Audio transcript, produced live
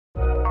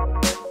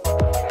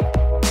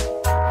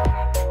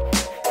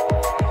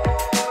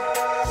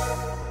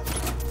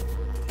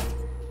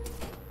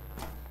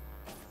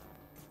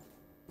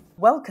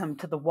Welcome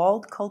to the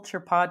Walled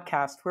Culture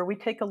podcast, where we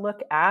take a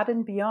look at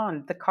and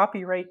beyond the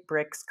copyright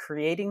bricks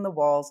creating the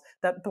walls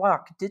that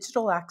block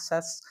digital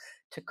access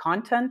to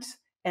content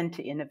and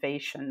to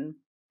innovation.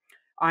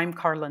 I'm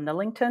Carla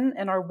Nillington,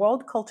 and our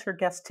Walled Culture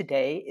guest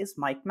today is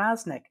Mike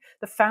Masnick,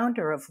 the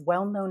founder of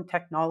well-known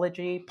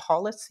technology,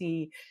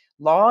 policy,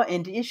 law,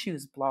 and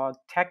issues blog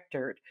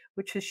Techdirt,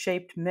 which has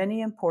shaped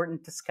many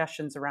important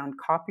discussions around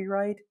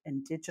copyright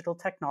and digital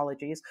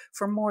technologies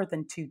for more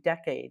than 2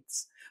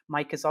 decades.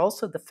 Mike is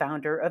also the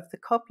founder of the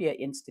Copia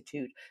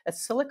Institute, a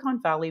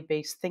Silicon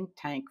Valley-based think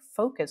tank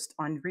focused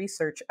on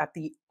research at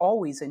the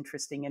always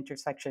interesting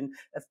intersection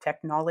of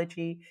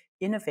technology,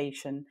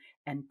 innovation,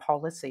 and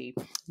policy.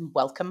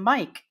 Welcome,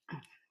 Mike.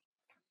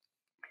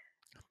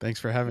 Thanks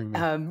for having me.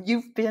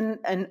 You've been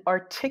an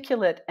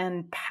articulate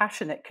and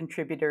passionate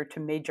contributor to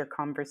major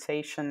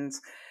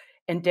conversations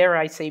and, dare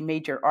I say,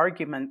 major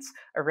arguments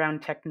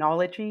around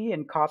technology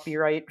and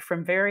copyright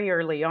from very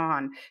early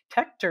on.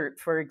 Techdirt,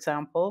 for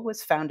example,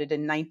 was founded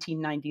in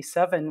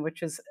 1997,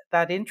 which is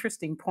that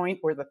interesting point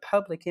where the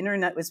public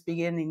internet was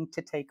beginning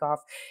to take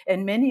off,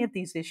 and many of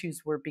these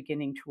issues were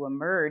beginning to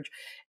emerge.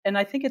 And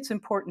I think it's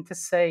important to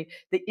say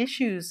the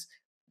issues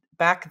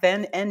back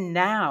then and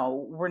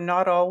now were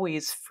not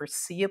always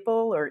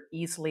foreseeable or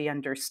easily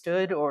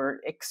understood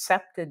or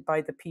accepted by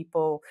the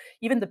people,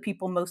 even the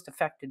people most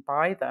affected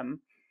by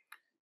them.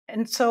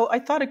 And so I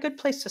thought a good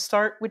place to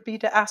start would be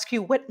to ask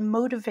you what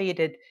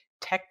motivated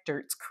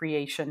Techdirt's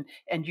creation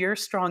and your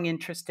strong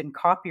interest in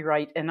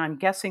copyright. And I'm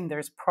guessing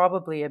there's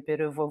probably a bit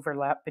of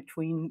overlap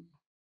between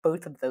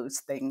both of those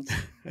things.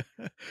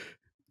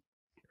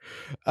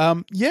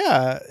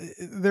 Yeah,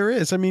 there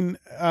is. I mean,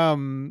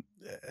 how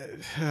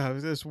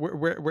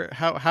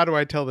do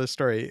I tell this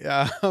story?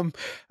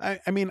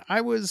 I mean,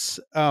 I was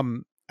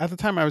at the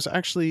time I was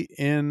actually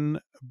in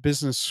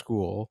business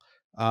school,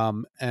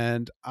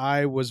 and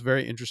I was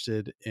very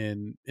interested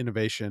in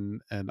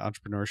innovation and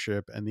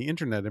entrepreneurship and the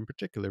internet in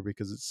particular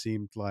because it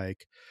seemed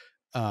like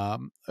a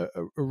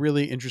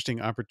really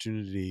interesting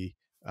opportunity.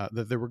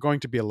 That there were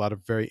going to be a lot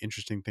of very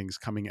interesting things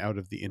coming out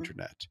of the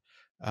internet.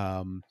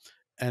 Um,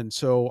 and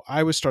so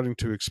I was starting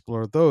to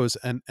explore those.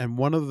 And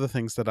one of the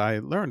things that I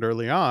learned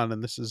early on,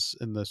 and this is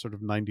in the sort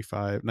of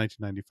 1995,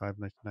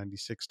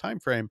 1996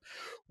 timeframe,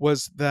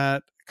 was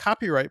that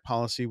copyright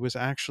policy was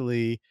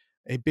actually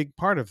a big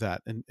part of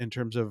that in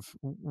terms of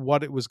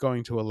what it was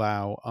going to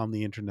allow on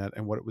the internet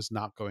and what it was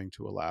not going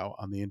to allow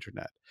on the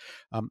internet.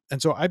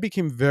 And so I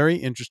became very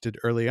interested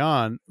early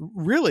on.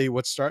 Really,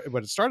 what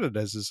it started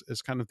as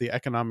is kind of the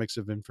economics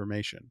of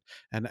information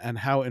and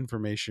how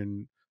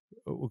information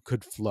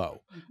could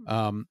flow.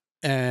 Mhm.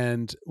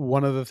 And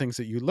one of the things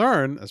that you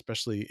learn,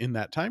 especially in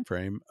that time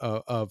frame,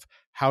 of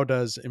how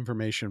does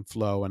information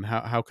flow and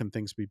how can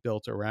things be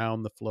built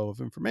around the flow of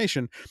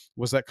information,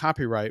 was that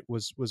copyright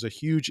was a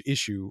huge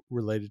issue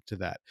related to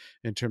that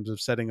in terms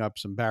of setting up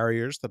some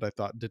barriers that I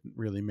thought didn't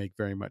really make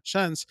very much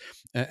sense,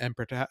 and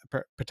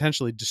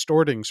potentially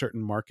distorting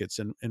certain markets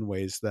in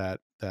ways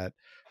that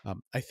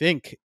I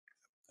think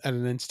at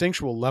an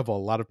instinctual level, a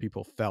lot of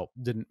people felt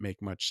didn't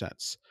make much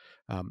sense.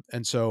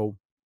 And so,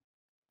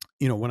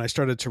 when I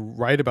started to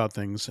write about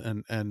things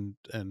and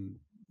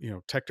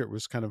Techdirt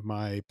was kind of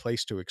my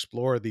place to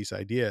explore these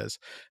ideas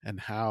and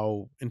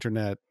how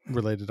internet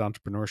related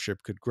entrepreneurship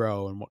could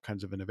grow and what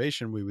kinds of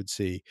innovation we would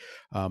see.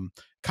 Um,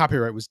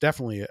 Copyright was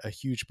definitely a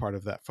huge part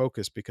of that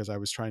focus because I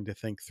was trying to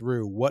think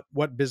through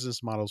what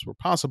business models were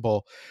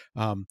possible.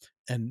 And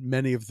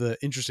many of the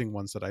interesting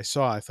ones that I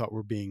saw, I thought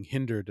were being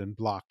hindered and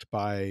blocked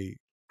by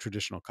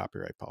traditional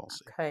copyright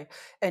policy. Okay.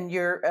 And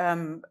you're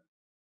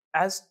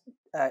as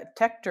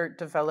Techdirt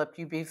developed,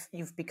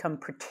 you've become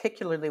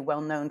particularly well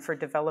known for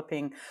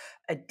developing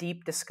a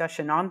deep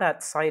discussion on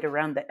that site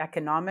around the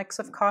economics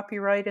of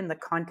copyright in the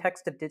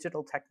context of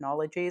digital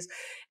technologies,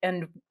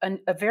 and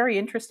a very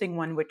interesting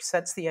one which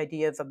sets the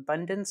idea of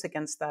abundance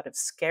against that of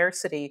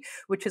scarcity,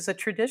 which is a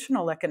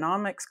traditional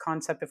economics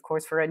concept, of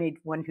course, for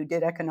anyone who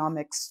did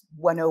economics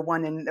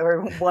 101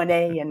 or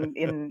 1A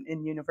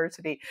in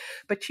university.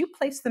 But you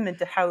place them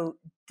into how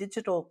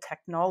digital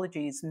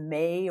technologies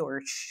may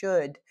or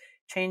should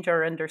change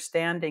our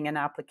understanding and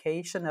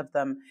application of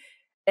them,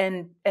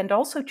 and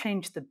also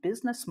change the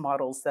business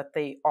models that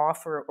they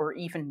offer or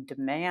even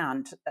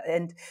demand.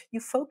 And you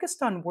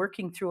focused on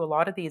working through a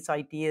lot of these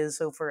ideas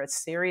over a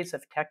series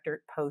of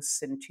Techdirt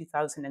posts in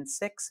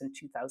 2006 and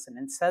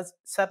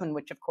 2007,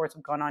 which of course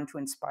have gone on to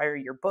inspire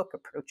your book,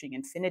 Approaching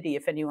Infinity,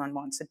 if anyone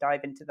wants to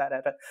dive into that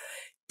at a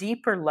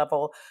deeper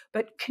level.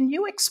 But can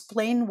you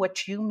explain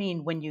what you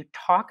mean when you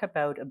talk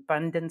about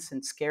abundance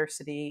and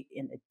scarcity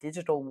in a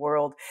digital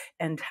world,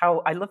 and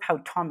how I love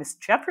how Thomas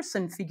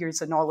Jefferson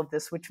figures in all of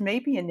this, which may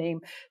be a name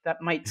that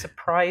might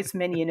surprise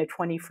many in a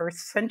 21st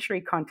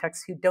century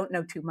context who don't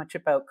know too much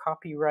about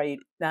copyright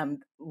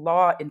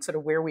law and sort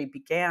of where we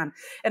began,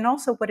 and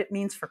also what it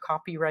means for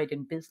copyright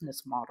and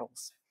business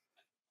models.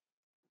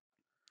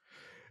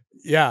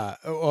 Yeah,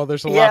 well,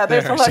 there's a Yeah, lot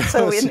there's a there. lot.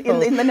 So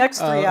in the next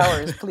 3 um,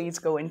 hours, please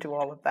go into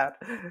all of that.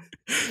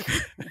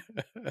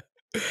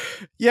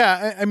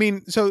 Yeah, I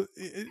mean, so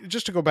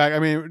just to go back, I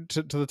mean,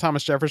 to the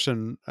Thomas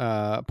Jefferson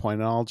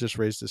point, and I'll just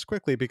raise this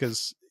quickly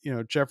because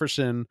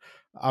Jefferson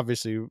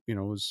obviously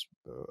was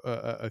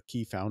a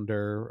key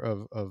founder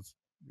of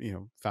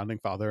founding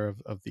father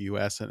of the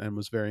U.S. and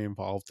was very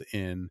involved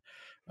in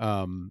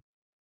um,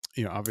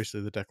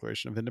 obviously the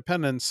Declaration of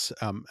Independence,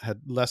 had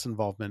less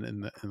involvement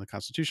in the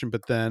Constitution,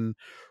 but then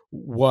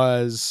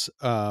was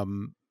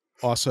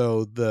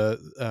also the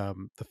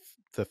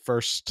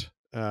first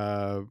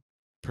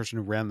person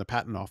who ran the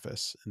patent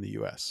office in the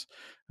U.S.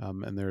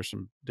 And there are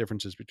some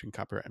differences between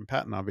copyright and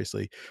patent,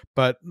 obviously.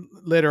 But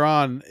later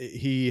on,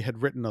 he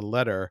had written a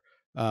letter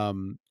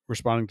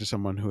responding to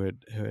someone who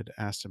had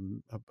asked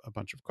him a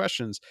bunch of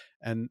questions,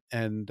 and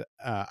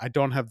I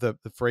don't have the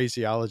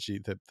phraseology,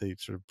 that the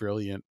sort of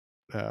brilliant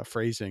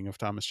phrasing of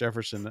Thomas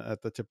Jefferson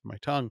at the tip of my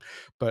tongue,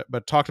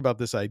 but talked about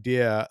this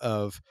idea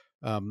of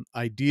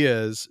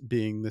ideas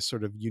being this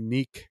sort of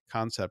unique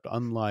concept,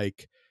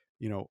 unlike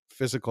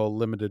physical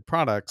limited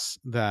products,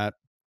 that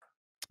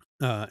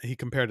he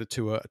compared it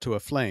to a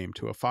flame,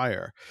 to a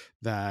fire.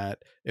 That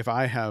if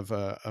I have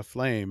a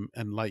flame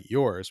and light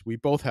yours, we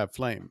both have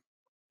flame.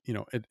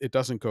 It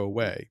doesn't go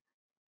away.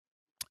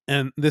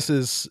 And this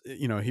is,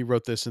 he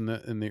wrote this in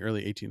the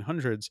early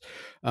 1800s,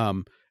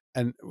 um,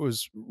 and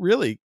was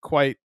really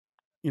quite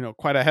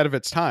ahead of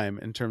its time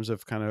in terms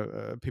of kind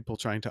of people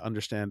trying to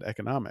understand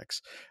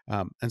economics.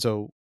 And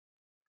so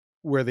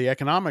where the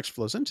economics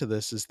flows into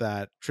this is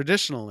that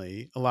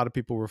traditionally a lot of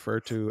people refer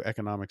to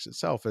economics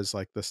itself as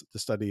like the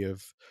study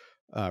of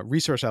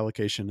resource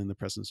allocation in the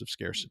presence of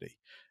scarcity,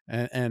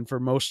 and for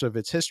most of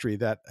its history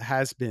that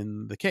has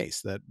been the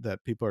case, that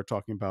people are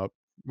talking about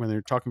when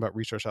they're talking about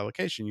resource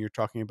allocation. You're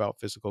talking about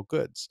physical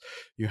goods.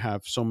 You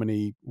have so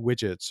many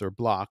widgets or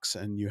blocks,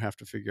 and you have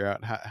to figure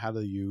out how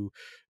do you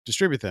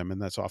distribute them,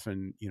 and that's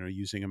often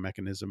using a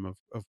mechanism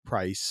of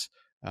price,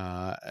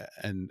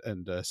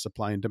 and a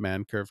supply and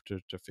demand curve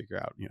to figure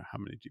out how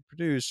many do you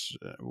produce,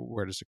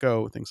 where does it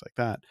go, things like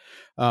that.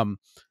 um,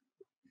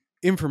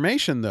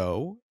 Information,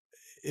 though,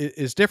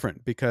 is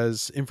different,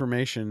 because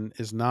information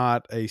is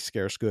not a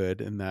scarce good,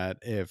 in that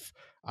if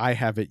I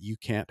have it, you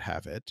can't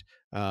have it.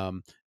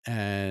 um,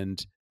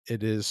 and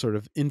it is sort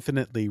of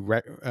infinitely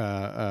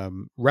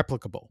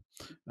replicable,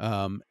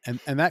 and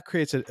that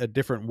creates a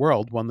different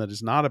world, one that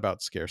is not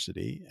about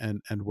scarcity,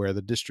 and where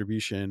the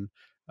distribution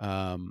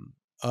um,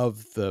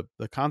 of the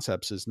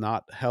concepts is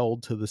not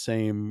held to the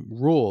same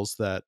rules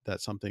that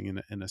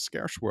something in a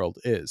scarce world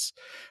is.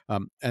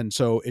 And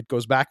so it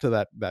goes back to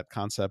that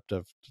concept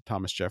of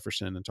Thomas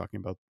Jefferson, and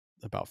talking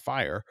about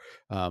fire,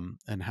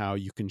 and how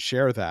you can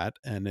share that,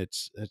 and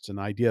it's an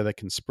idea that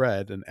can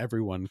spread, and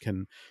everyone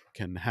can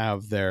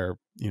have their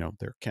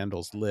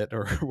candles lit,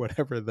 or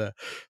whatever the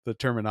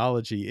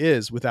terminology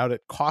is, without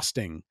it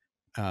costing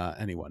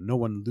anyone. No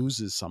one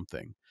loses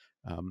something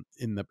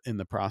in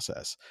the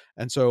process.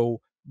 And so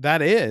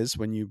that is,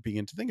 when you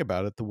begin to think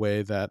about it, the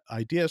way that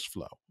ideas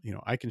flow.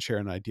 I can share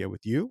an idea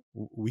with you.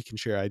 We can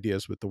share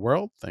ideas with the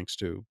world, thanks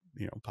to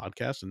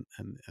podcasts and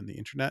the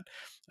internet.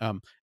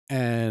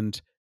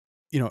 And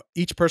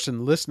each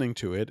person listening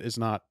to it is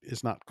not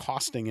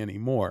costing any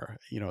more.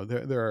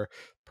 There are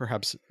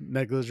perhaps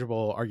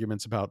negligible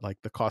arguments about, like,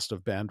 the cost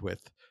of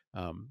bandwidth,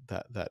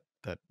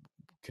 that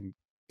can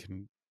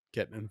can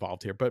get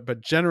involved here.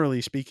 But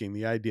generally speaking,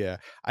 the idea,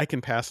 I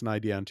can pass an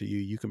idea on to you,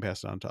 you can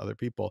pass it on to other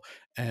people,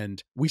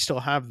 and we still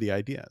have the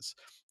ideas.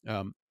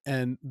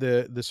 And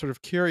the sort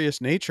of curious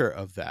nature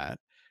of that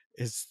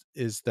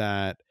is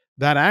that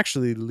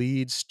actually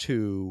leads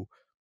to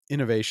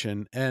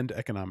innovation and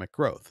economic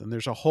growth. And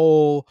there's a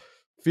whole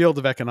field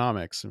of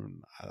economics,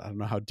 and I don't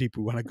know how deep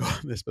we want to go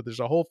on this, but there's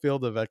a whole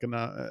field of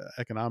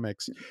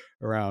economics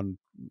around,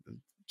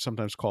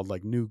 sometimes called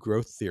like new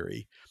growth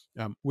theory,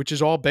 which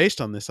is all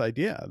based on this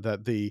idea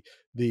that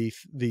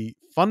the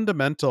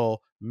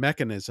fundamental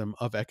mechanism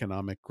of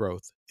economic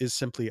growth is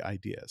simply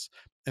ideas.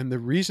 And the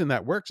reason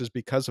that works is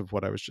because of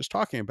what I was just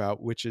talking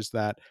about, which is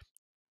that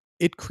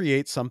it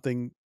creates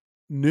something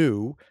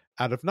new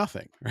out of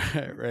nothing.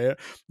 Right?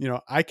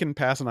 I can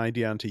pass an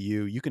idea on to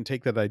you. You can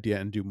take that idea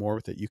and do more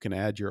with it. You can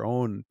add your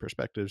own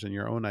perspectives and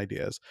your own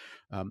ideas,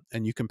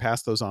 and you can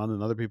pass those on,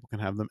 and other people can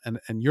have them,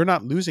 and you're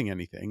not losing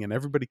anything, and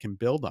everybody can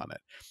build on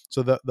it.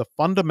 So the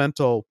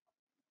fundamental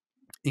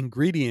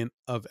ingredient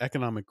of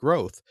economic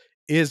growth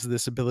is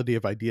this ability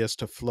of ideas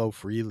to flow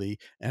freely,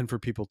 and for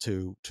people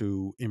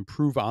to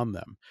improve on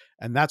them.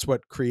 And that's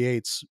what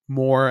creates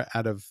more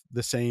out of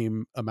the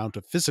same amount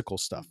of physical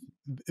stuff.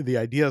 The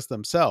ideas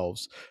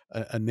themselves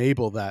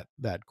enable that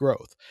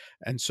growth.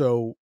 And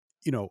so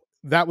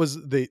that was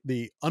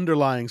the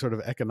underlying sort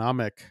of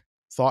economic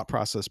thought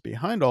process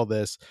behind all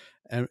this.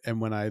 And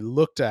when I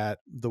looked at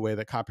the way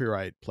that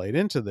copyright played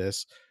into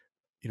this,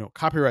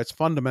 copyright's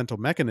fundamental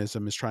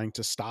mechanism is trying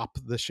to stop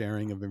the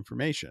sharing of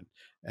information.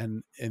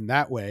 And in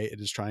that way, it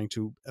is trying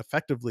to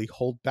effectively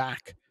hold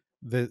back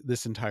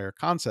this entire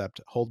concept,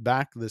 hold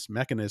back this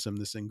mechanism,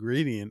 this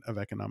ingredient of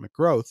economic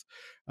growth,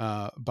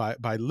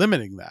 by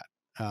limiting that.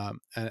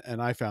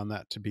 And I found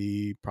that to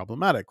be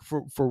problematic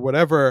for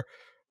whatever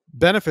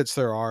benefits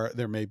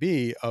there may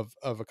be of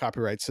a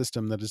copyright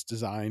system that is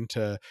designed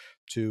to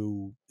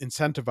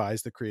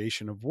incentivize the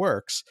creation of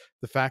works,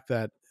 the fact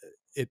that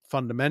it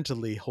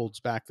fundamentally holds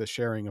back the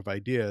sharing of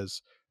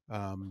ideas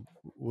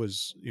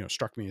was,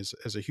 struck me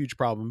as a huge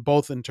problem,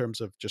 both in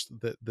terms of just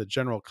the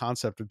general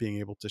concept of being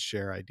able to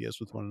share ideas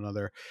with one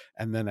another,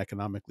 and then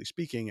economically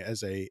speaking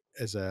as a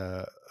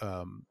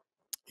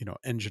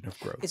engine of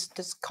growth.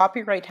 Does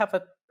copyright have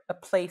a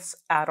place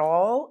at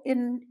all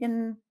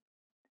in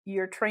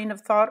your train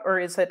of thought, or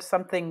is it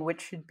something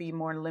which should be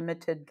more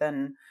limited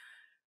than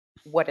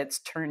what it's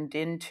turned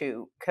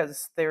into?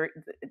 Because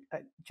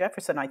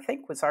Jefferson, I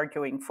think, was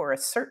arguing for a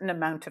certain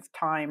amount of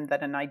time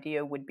that an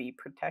idea would be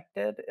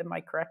protected. Am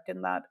I correct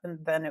in that?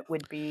 And then it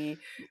would be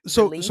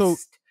So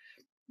released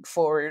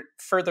for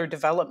further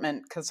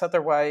development, because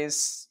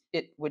otherwise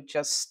it would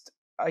just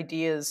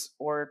ideas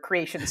or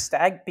creation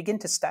begin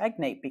to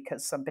stagnate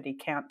because somebody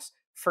can't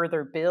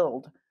further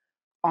build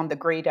on the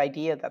great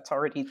idea that's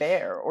already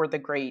there, or the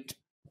great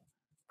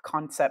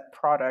concept,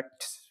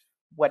 product,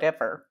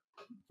 whatever.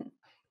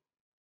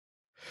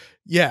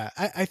 yeah,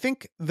 I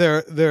think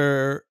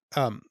there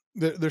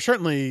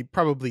certainly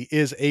probably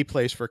is a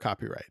place for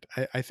copyright.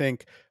 I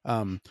think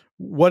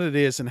what it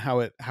is and how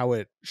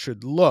it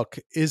should look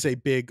is a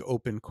big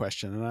open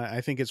question, and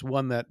I think it's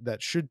one that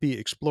should be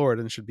explored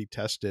and should be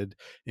tested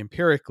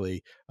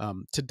empirically.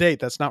 To date,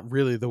 that's not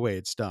really the way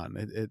it's done.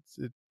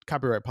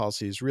 Copyright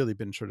policy has really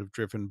been sort of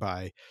driven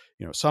by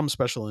some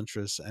special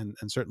interests, and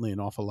certainly an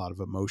awful lot of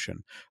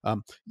emotion.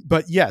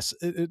 But yes,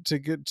 to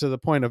get to the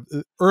point of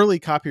early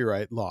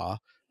copyright law,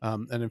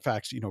 and in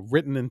fact,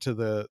 written into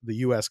the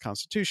U.S.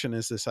 Constitution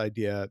is this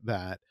idea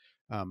that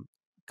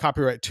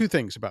copyright. Two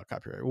things about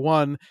copyright.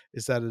 One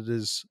is that it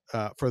is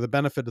for the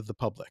benefit of the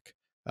public,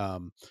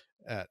 um,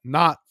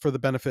 not for the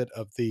benefit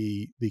of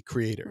the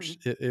creators.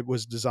 Hmm. It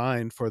was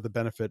designed for the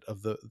benefit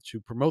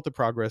to promote the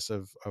progress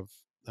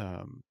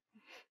um,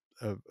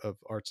 of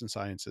arts and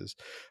sciences,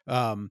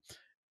 um,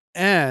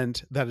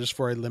 and that is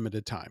for a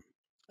limited time.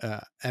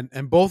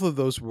 And both of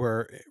those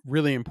were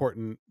really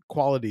important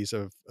qualities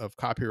of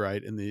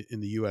copyright in the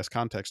U.S.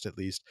 context, at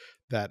least,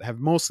 that have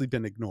mostly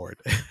been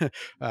ignored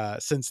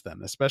since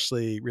then,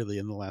 especially really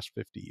in the last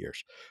 50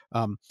 years.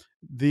 Um,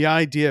 the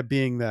idea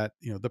being that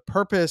the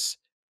purpose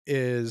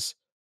is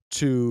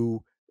to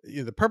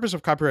the purpose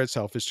of copyright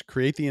itself is to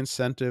create the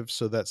incentive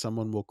so that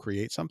someone will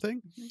create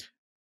something, Hmm.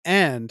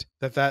 and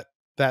that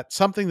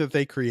something that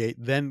they create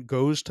then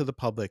goes to the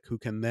public, who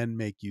can then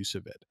make use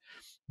of it.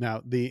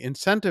 Now, the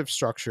incentive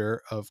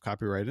structure of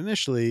copyright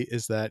initially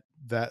is that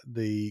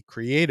the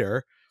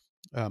creator,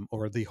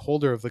 or the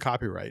holder of the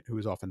copyright, who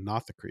is often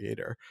not the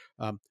creator,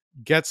 um,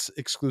 gets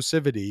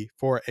exclusivity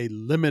for a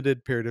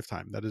limited period of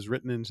time. That is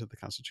written into the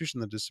Constitution,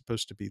 that is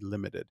supposed to be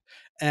limited.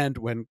 And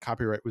when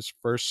copyright was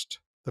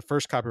the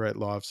first copyright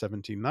law of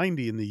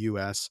 1790 in the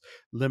US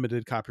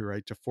limited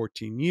copyright to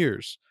 14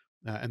 years.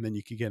 And then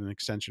you could get an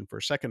extension for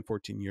a second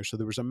 14 years. So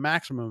there was a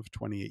maximum of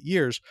 28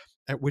 years,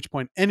 at which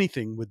point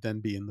anything would then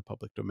be in the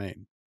public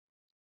domain.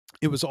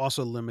 It was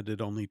also limited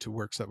only to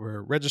works that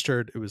were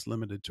registered. It was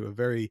limited to a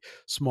very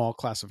small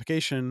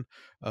classification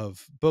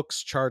of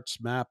books, charts,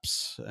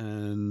 maps,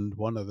 and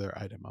one other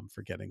item I'm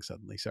forgetting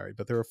suddenly. Sorry,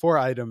 but there were four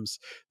items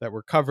that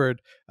were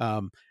covered,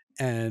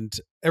 and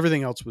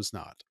everything else was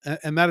not.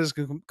 And that is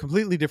a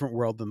completely different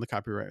world than the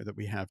copyright that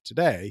we have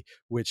today,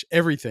 which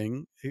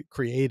everything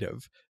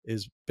creative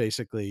is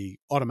basically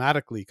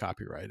automatically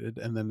copyrighted,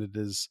 and then it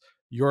is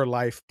your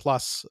life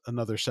plus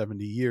another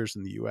 70 years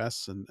in the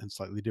US, and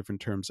slightly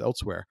different terms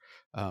elsewhere.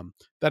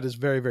 That is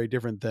very, very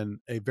different than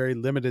a very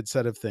limited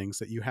set of things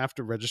that you have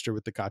to register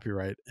with the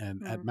copyright,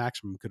 and at Hmm.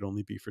 maximum could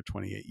only be for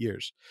 28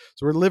 years.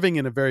 So we're living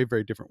in a very,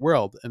 very different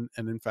world. And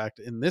in fact,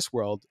 in this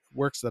world,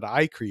 works that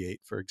I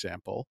create, for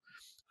example,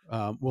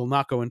 will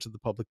not go into the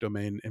public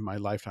domain in my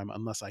lifetime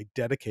unless I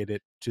dedicate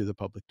it to the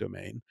public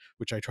domain,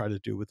 which I try to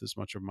do with as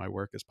much of my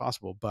work as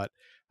possible. But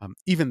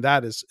even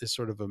that is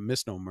sort of a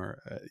misnomer.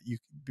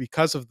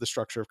 Because of the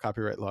structure of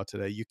copyright law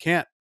today, you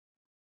can't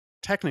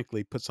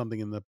technically put something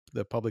in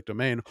the public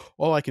domain.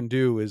 All I can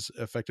do is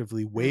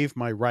effectively Hmm. waive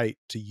my right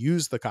to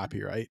use the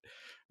copyright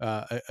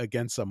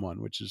against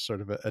someone, which is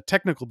sort of a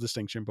technical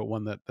distinction, but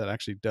one that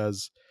actually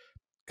does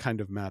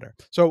kind of matter.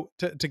 So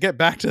to get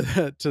back to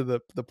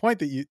the point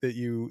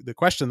the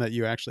question that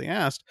you actually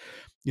asked,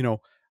 you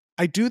know,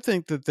 I do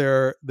think that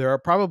there are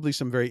probably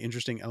some very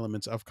interesting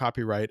elements of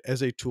copyright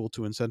as a tool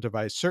to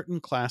incentivize certain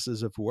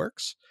classes of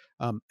works,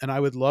 and I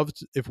would love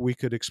if we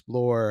could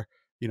explore.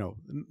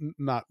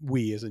 Not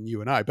we as in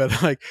you and I,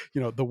 but like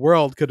the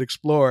world could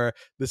explore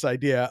this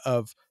idea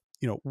of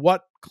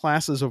what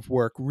classes of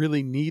work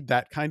really need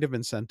that kind of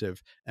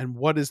incentive, and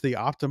what is the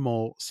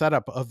optimal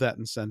setup of that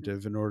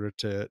incentive in order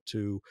to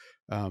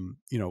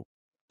you know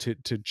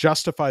to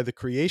justify the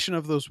creation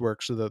of those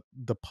works, so that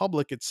the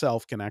public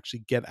itself can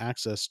actually get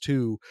access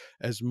to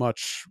as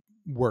much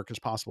work as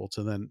possible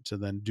to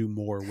then do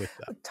more with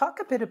them. Talk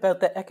a bit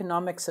about the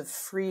economics of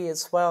free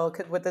as well,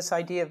 with this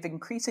idea of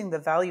increasing the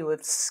value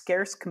of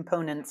scarce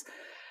components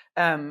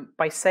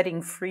by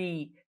setting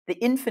free the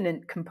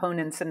infinite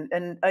components,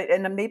 and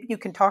maybe you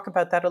can talk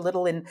about that a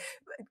little, in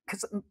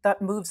because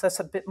that moves us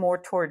a bit more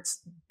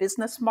towards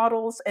business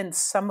models and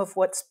some of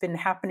what's been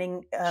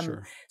happening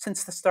Sure.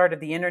 since the start of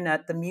the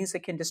internet, the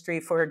music industry,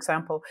 for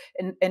example,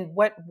 and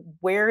what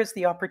where is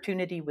the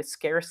opportunity with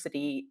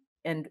scarcity,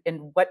 and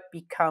what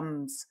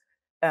becomes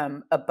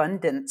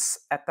abundance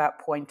at that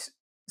point.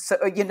 So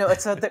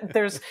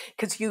there's,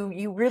 because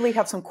you really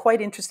have some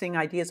quite interesting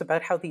ideas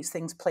about how these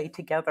things play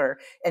together,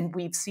 and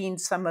we've seen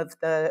some of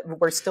the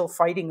we're still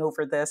fighting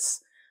over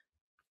this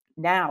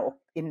now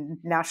in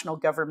national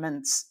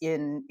governments,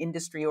 in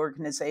industry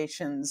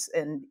organizations,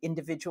 and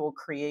individual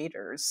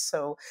creators.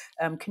 So,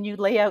 can you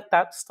lay out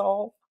that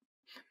stall?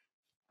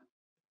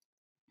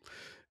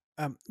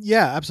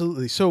 Yeah,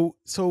 absolutely. So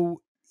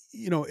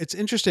it's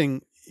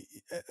interesting.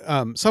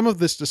 Some of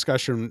this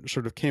discussion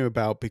sort of came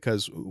about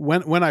because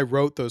when I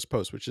wrote those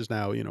posts, which is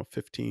now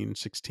 15,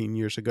 16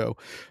 years ago,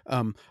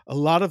 a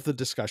lot of the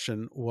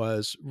discussion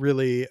was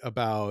really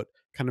about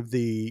kind of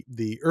the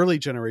early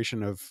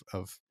generation of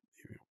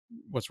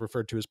what's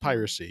referred to as Mm,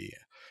 piracy.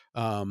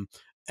 Um,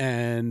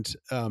 and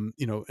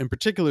in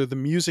particular, the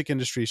music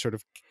industry sort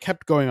of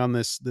kept going on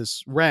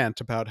this rant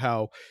about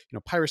how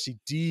piracy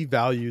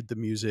devalued the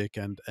music,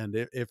 and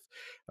if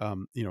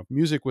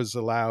music was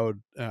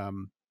allowed,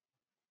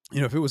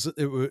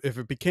 if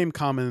it became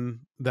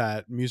common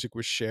that music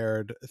was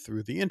shared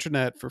through the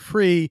internet for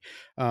free,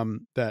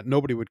 that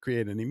nobody would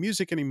create any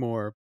music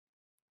anymore.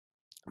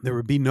 There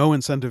would be no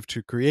incentive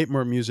to create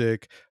more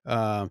music,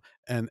 and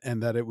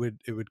that it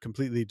would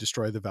completely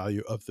destroy the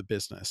value of the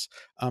business.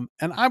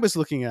 And I was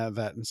looking at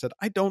that and said,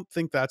 I don't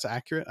think that's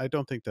accurate. I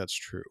don't think that's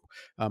true.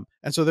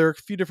 And so there are a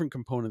few different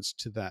components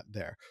to that.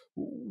 There,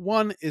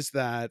 one is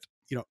that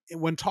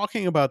when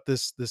talking about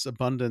this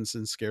abundance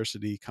and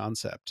scarcity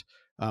concept,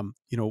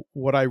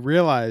 what I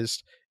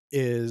realized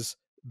is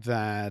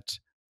that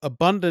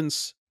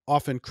abundance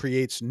often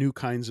creates new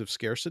kinds of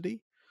scarcity,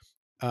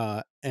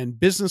 and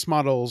business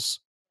models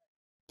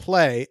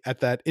play at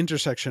that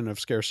intersection of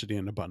scarcity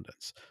and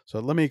abundance. So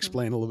let me mm,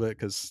 explain a little bit,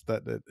 because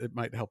it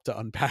might help to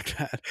unpack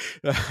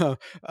that.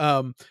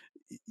 um,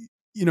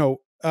 you know,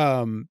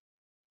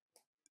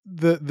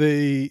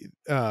 the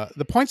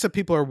points that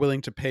people are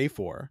willing to pay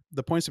for,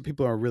 the points that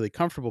people are really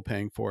comfortable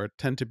paying for,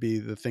 tend to be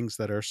the things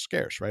that are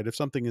scarce, right? If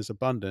something is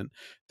abundant,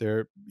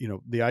 the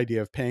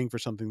idea of paying for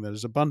something that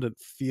is abundant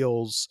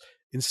feels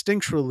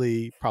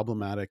instinctually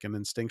problematic and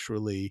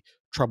instinctually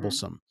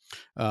mm, troublesome.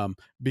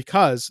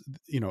 Because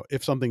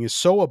if something is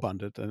so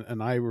abundant,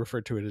 and I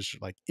refer to it as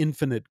like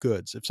infinite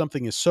goods, if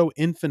something is so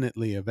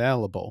infinitely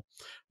available,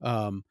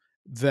 um,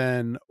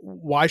 then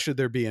why should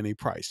there be any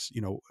price?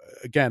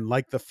 Again,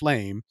 like the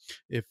flame,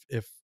 if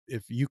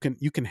you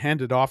can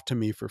hand it off to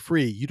me for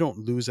free, you don't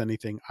lose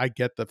anything. I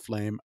get the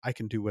flame, I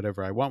can do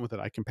whatever I want with it,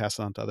 I can pass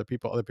it on to other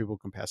people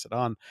can pass it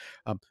on.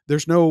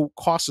 There's no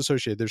cost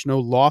associated, there's no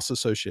loss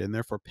associated, and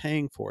therefore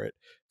paying for it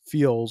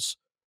feels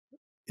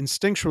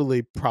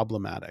instinctually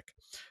problematic.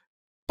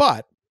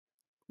 But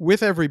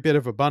with every bit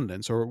of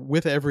abundance, or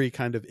with every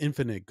kind of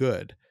infinite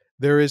good,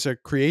 there is a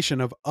creation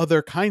of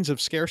other kinds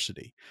of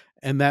scarcity.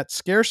 And that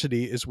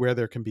scarcity is where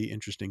there can be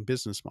interesting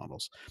business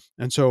models.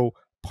 And so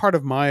part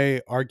of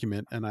my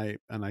argument, and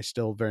I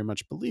still very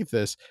much believe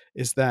this,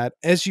 is that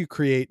as you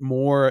create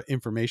more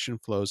information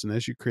flows and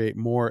as you create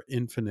more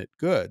infinite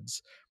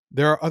goods,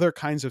 there are other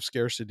kinds of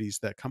scarcities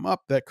that come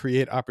up that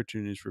create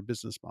opportunities for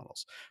business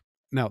models.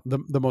 Now,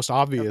 the most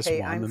obvious okay,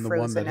 one, I'm and the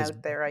one that frozen has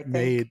out there, I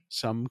made think.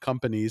 some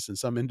companies and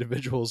some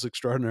individuals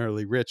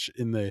extraordinarily rich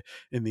in the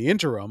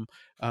interim,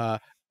 uh,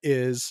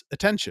 is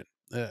attention.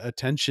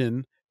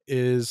 Attention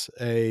is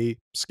a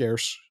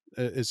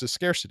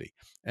scarcity,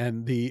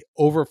 and the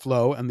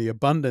overflow and the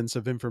abundance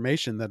of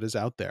information that is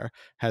out there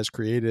has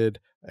created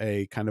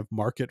a kind of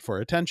market for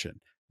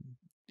attention.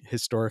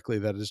 Historically,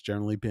 that has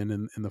generally been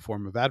in the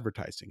form of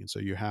advertising, and so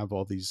you have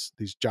all these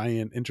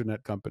giant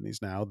internet companies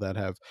now that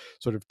have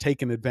sort of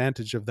taken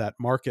advantage of that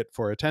market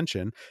for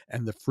attention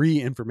and the free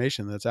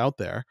information that's out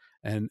there,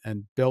 and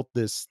built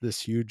this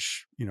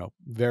huge,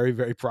 very,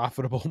 very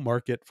profitable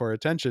market for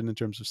attention in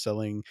terms of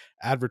selling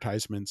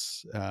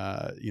advertisements,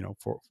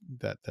 for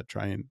that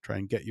try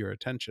and get your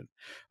attention.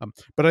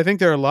 But I think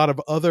there are a lot of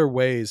other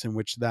ways in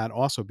which that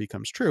also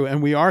becomes true,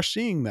 and we are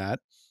seeing that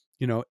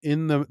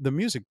in the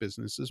music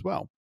business as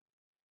well,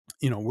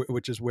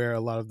 which is where a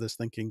lot of this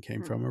thinking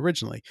came from Mm,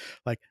 originally.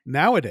 Like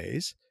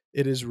nowadays,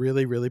 it is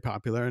really, really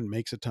popular and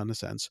makes a ton of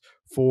sense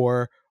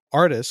for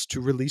artists to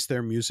release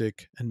their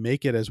music and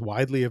make it as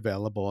widely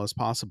available as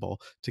possible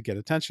to get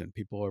attention.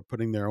 People are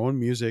putting their own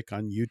music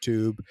on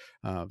YouTube,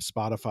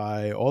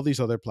 Spotify, all these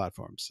other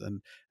platforms,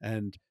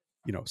 and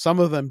some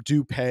of them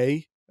do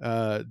pay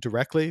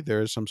directly.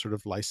 There is some sort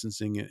of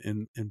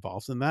licensing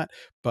involved in that,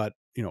 but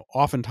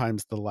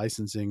oftentimes the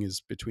licensing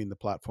is between the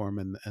platform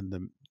and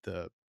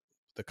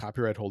the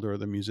copyright holder or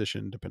the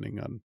musician, depending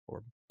on,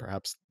 or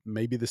perhaps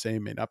maybe the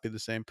same, may not be the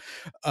same,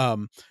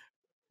 um,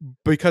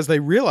 because they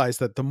realize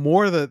that the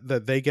more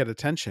that they get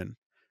attention,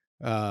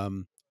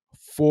 um,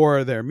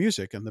 for their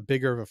music, and the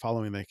bigger of a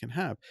following they can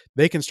have,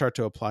 they can start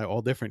to apply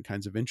all different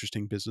kinds of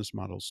interesting business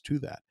models to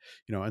that.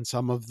 And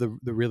some of the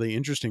really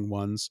interesting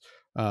ones,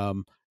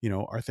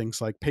 are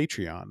things like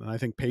Patreon. And I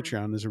think Mhm.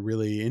 Patreon is a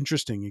really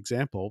interesting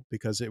example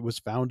because it was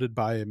founded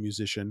by a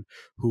musician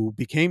who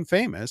became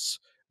famous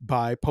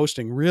by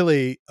posting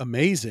really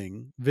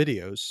amazing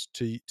videos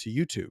to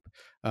YouTube,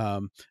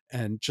 um,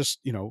 and just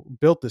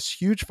built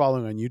this huge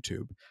following on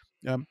YouTube.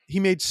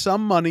 He made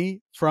some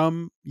money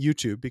from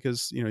YouTube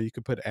because you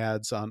could put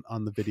ads on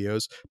the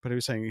videos, but he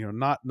was saying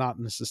not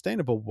in a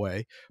sustainable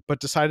way. But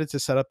decided to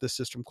set up this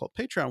system called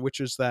Patreon, which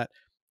is that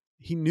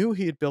he knew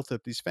he had built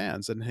up these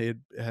fans and he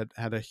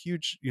had a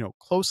huge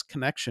close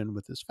connection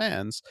with his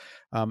fans.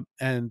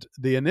 And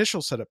the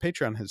initial setup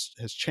Patreon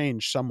has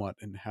changed somewhat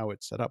in how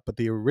it's set up, but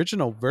the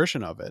original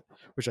version of it,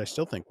 which I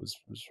still think was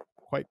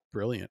quite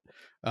brilliant,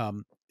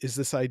 is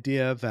this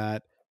idea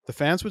that the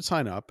fans would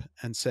sign up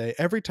and say,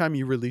 every time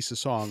you release a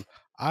song,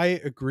 I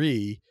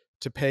agree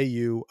to pay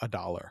you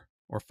 $1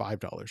 or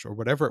 $5 or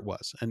whatever it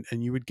was,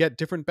 and you would get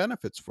different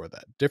benefits for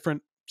that,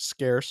 different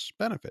scarce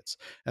benefits.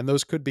 And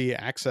those could be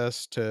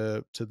access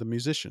to the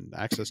musician,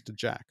 access to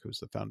Jack, who's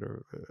the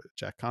founder,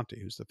 Jack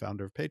Conte, who's the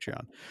founder of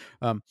Patreon,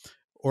 um,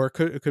 or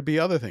it could be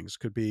other things.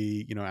 Could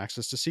be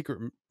access to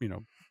secret,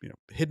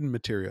 hidden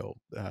material,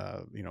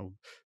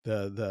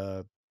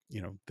 the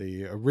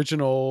the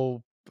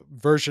original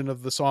version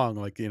of the song,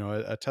 like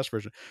a test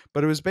version.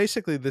 But it was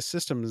basically this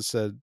system that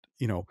said,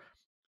 you know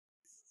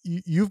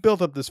you've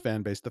built up this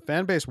fan base. The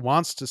fan base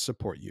wants to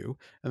support you,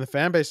 and the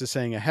fan base is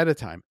saying ahead of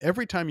time,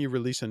 every time you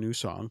release a new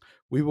song,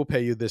 we will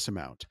pay you this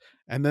amount.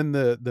 And then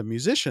the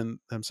musician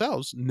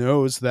themselves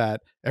knows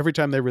that every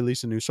time they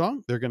release a new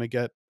song, they're going to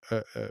get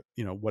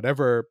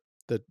whatever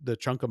the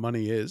chunk of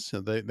money is.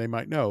 So they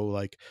might know,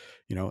 like,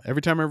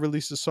 every time I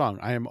release a song,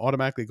 I am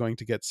automatically going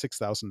to get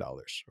 $6,000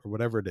 or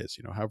whatever it is,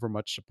 however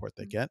much support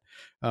they get,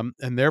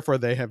 and therefore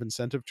they have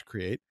incentive to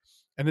create.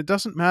 And it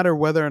doesn't matter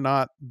whether or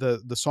not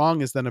the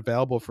song is then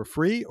available for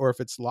free or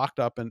if it's locked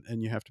up and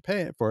you have to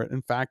pay for it.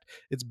 In fact,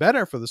 it's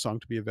better for the song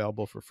to be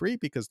available for free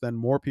because then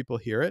more people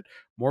hear it,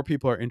 more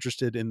people are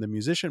interested in the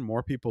musician,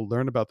 more people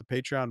learn about the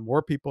Patreon,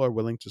 more people are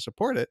willing to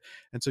support it.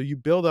 And so you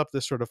build up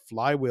this sort of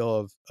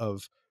flywheel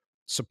of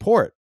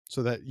support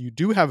so that you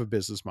do have a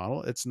business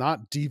model. It's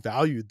not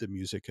devalued the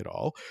music at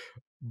all,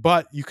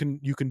 but you can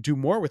do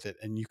more with it,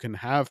 and you can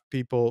have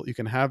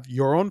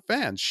your own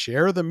fans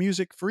share the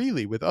music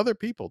freely with other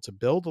people to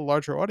build a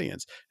larger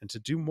audience and to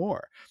do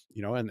more.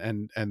 And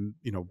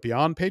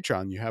beyond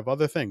Patreon, you have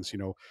other things. You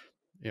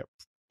know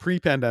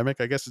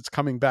Pre-pandemic, I guess it's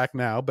coming back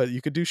now, but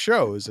you could do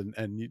shows, and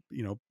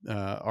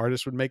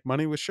artists would make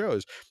money with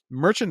shows.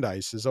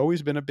 Merchandise has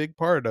always been a big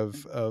part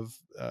of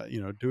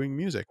doing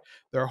music.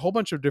 There are a whole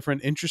bunch of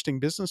different interesting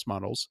business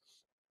models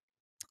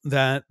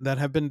that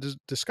have been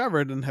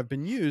discovered and have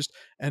been used,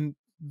 and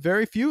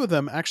very few of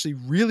them actually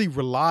really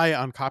rely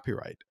on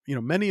copyright.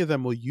 Many of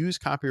them will use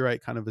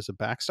copyright kind of as a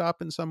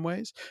backstop in some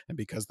ways, and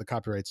because the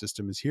copyright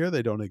system is here,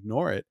 they don't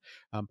ignore it.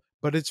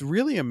 But it's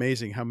really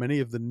amazing how many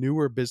of the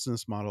newer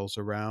business models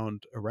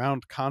around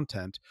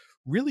content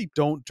really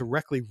don't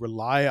directly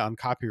rely on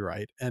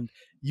copyright. And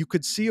you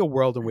could see a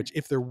world in which,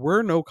 if there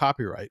were no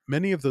copyright,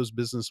 many of those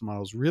business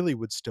models really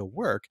would still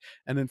work.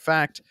 And in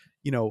fact,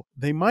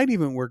 they might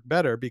even work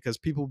better because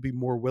people would be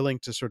more willing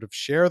to sort of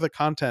share the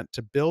content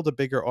to build a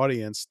bigger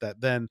audience that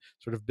then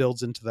sort of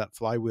builds into that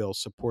flywheel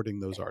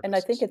supporting those And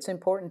I think artists. it's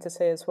important to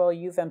say as well,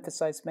 you've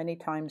emphasized many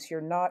times you're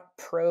not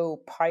pro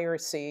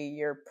piracy,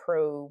 you're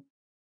pro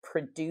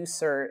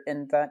producer,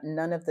 and that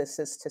none of this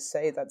is to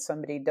say that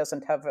somebody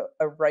doesn't have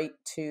a right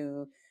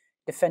to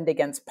defend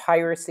against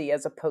piracy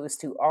as opposed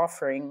to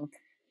offering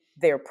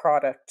their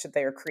product,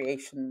 their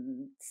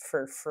creation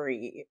for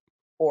free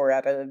or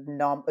at a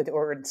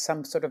or in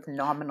some sort of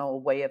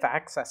nominal way of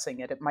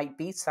accessing it. It might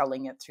be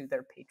selling it through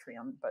their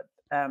Patreon, but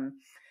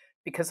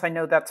because I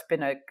know that's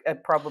been a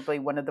probably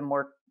one of the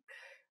more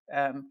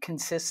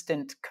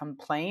consistent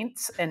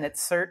complaints, and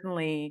it's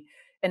certainly,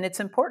 and it's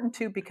important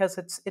too because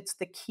it's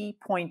the key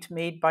point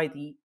made by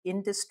the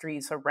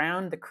industries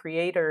around the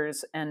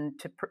creators,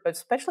 and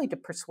especially to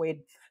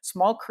persuade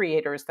small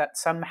creators that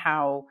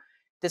somehow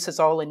this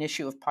is all an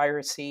issue of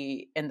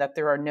piracy and that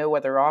there are no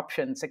other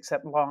options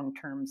except long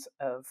terms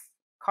of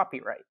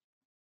copyright.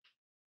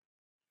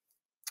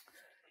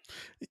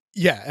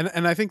 Yeah,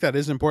 and I think that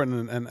is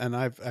important, and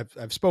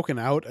I've spoken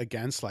out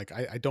against, like,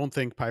 I don't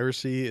think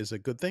piracy is a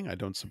good thing. I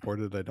don't support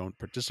it. I don't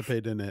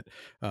participate in it.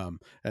 I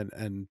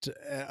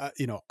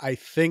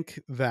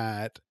think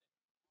that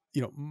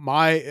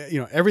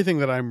everything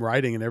that I'm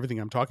writing and everything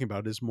I'm talking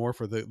about is more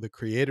for the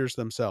creators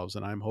themselves,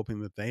 and I'm hoping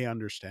that they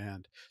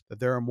understand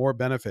that there are more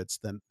benefits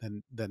than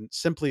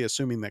simply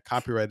assuming that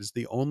copyright is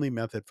the only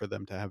method for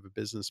them to have a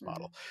business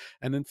model. Mhm.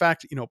 And in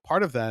fact,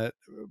 part of that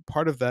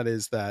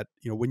is that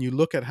when you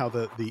look at how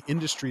the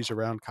industries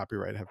around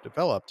copyright have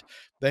developed,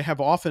 they have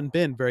often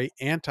been very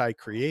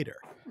anti-creator.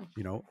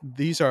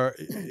 These are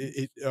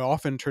it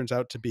often turns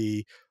out to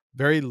be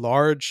very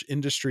large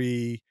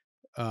industry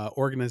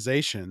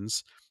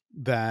organizations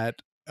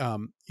that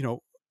um, you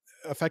know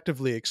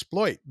effectively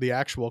exploit the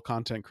actual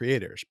content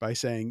creators by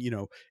saying,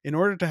 in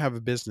order to have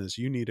a business,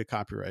 you need a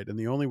copyright. And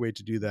the only way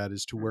to do that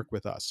is to work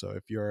with us. So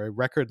if you're a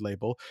record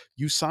label,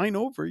 you sign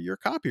over your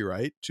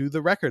copyright to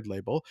the record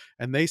label,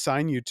 and they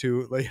sign you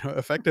to,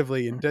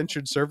 effectively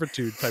indentured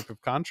servitude type of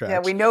Yeah,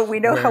 contracts we know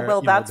how where,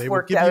 well that's they will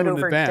worked give out you an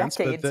over advance,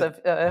 but decades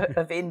that,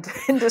 of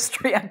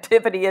industry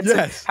activity. It's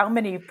yes, how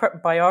many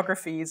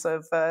biographies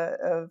of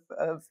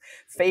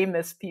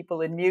famous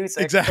people in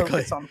music focus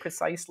exactly. on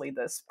precisely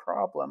this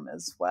problem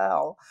as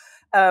well.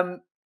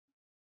 Um,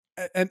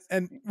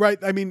 And right.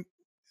 I mean,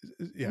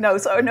 yeah, No, sorry,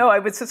 so go ahead. no, I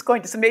was just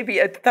going to. So maybe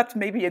that's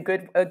maybe a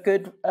good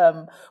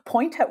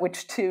point at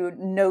which to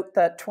note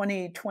that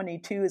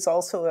 2022 is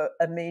also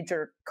a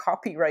major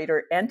copyright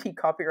or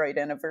anti-copyright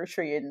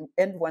anniversary,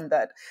 and one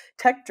that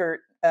Techdirt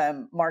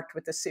marked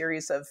with a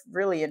series of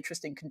really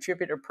interesting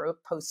contributor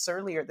posts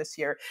earlier this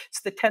year.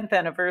 It's the 10th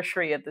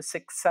anniversary of the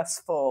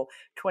successful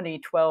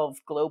 2012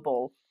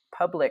 global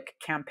public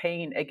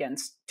campaign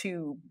against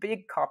two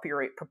big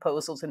copyright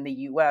proposals in the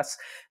US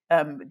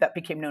that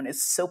became known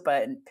as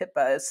SOPA and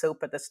PIPA.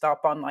 SOPA, the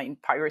Stop Online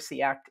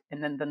Piracy Act,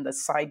 and then the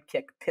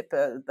sidekick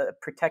PIPA, the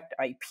Protect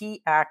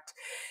IP Act.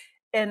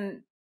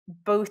 And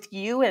both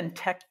you and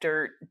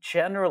Techdirt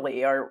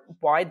generally are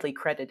widely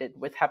credited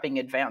with having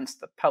advanced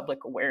the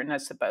public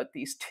awareness about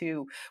these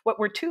what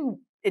were two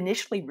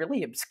initially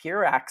really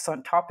obscure acts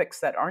on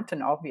topics that aren't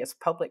an obvious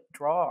public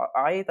draw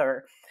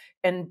either.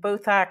 And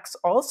both acts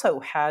also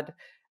had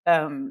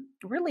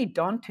really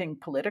daunting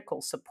political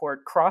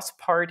support, cross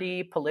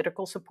party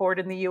political support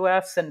in the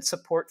US, and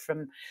support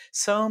from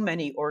so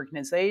many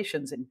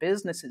organizations and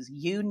businesses,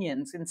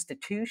 unions,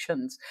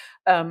 institutions.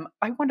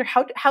 I wonder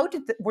how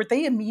were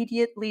they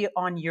immediately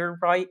on your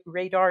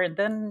radar, and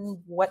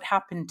then what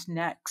happened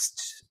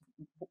next?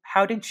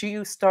 How did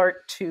you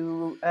start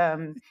to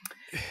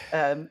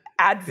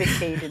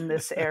advocate in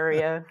this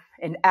area,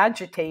 and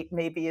agitate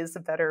maybe is a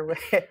better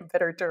way, a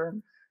better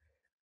term.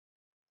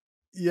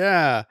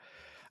 Yeah.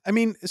 I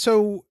mean,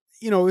 so,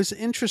 it was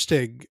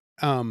interesting.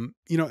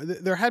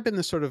 There had been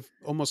this sort of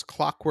almost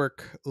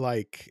clockwork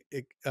like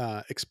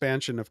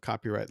expansion of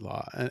copyright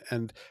law,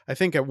 and I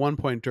think at one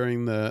point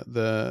during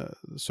the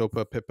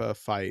SOPA PIPA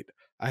fight,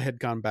 I had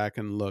gone back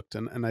and looked,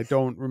 and I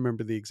don't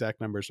remember the exact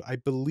numbers. I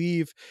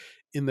believe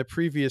in the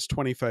previous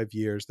 25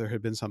 years there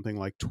had been something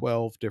like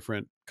 12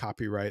 different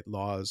copyright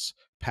laws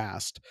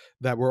passed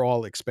that were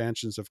all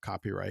expansions of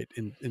copyright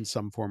in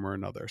some form or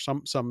another,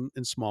 some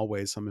in small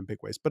ways, some in big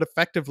ways, but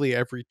effectively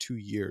every 2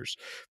 years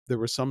there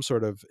was some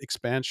sort of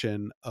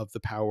expansion of the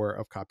power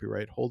of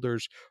copyright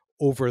holders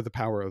over the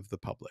power of the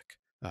public,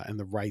 and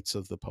the rights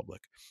of the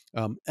public,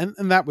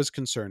 and that was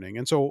concerning.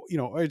 And so,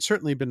 I'd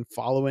certainly been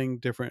following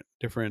different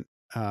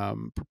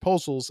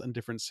proposals and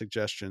different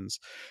suggestions.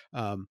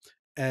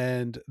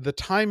 And the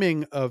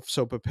timing of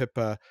SOPA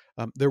PIPA,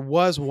 there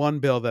was one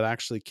bill that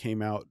actually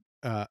came out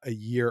a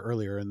year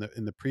earlier in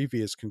the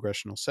previous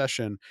congressional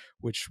session,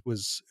 which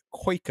was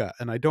COICA,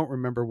 and I don't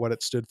remember what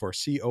it stood for,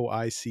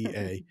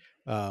 COICA.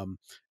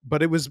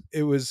 But it was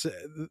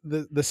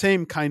the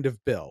same kind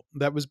of bill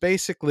that was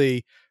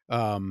basically,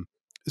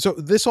 so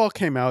this all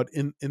came out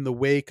in the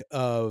wake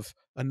of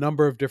a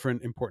number of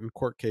different important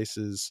court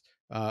cases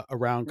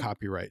around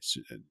copyrights,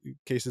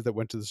 cases that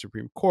went to the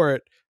Supreme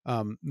Court.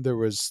 There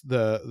was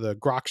the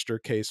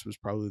Grokster case was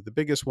probably the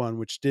biggest one,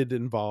 which did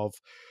involve,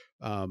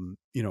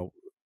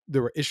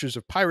 there were issues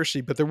of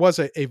piracy, but there was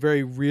a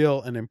very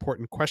real and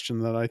important question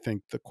that I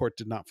think the court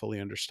did not fully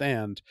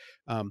understand,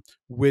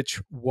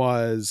 which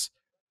was,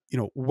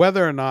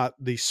 whether or not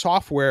the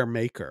software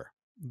maker,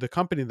 the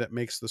company that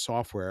makes the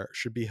software,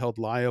 should be held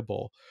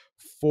liable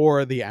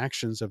for the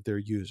actions of their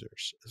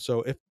users.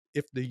 So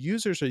if the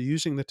users are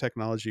using the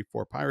technology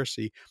for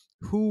piracy,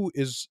 who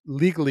is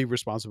legally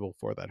responsible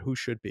for that? Who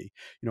should be?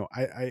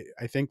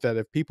 I think that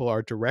if people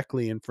are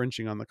directly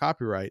infringing on the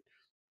copyright,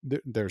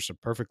 there's a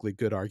perfectly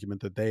good argument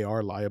that they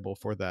are liable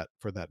for that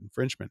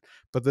infringement.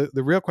 But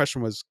the real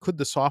question was, could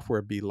the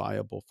software be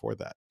liable for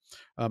that?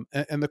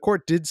 And the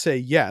court did say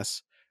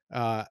yes,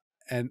 uh,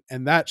 and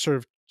that sort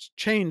of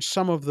changed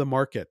some of the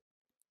market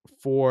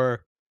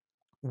for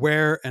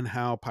where and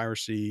how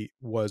piracy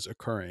was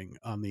occurring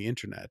on the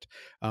internet,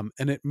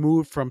 and it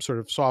moved from sort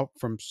of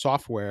from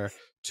software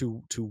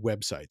to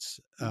websites,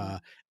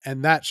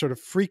 and that sort of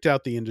freaked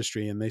out the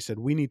industry. And they said,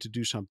 we need to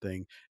do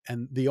something.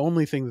 And the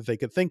only thing that they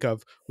could think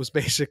of was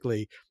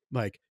basically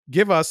like,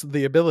 give us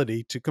the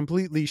ability to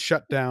completely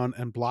shut down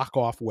and block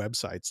off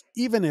websites,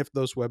 even if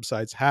those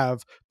websites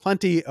have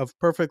plenty of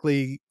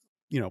perfectly,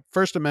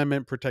 First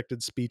Amendment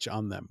protected speech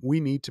on them. We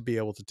need to be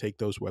able to take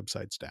those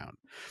websites down.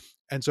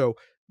 And so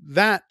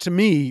that to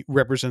me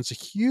represents a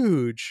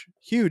huge,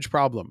 huge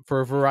problem for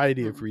a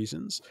variety of Mhm.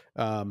 reasons.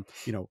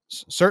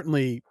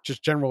 Certainly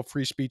just general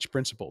free speech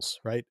principles,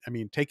 right? I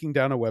mean, taking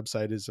down a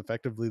website is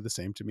effectively the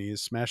same to me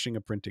as smashing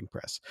a printing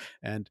press.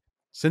 And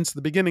since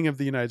the beginning of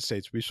the United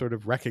States, we sort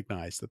of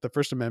recognize that the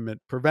First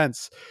Amendment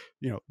prevents,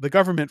 the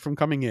government from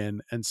coming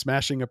in and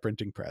smashing a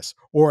printing press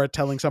or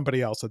telling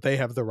somebody else that they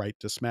have the right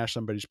to smash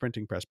somebody's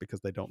printing press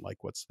because they don't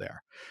like what's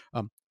there.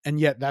 And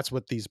yet that's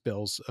what these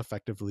bills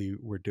effectively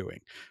were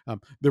doing.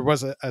 There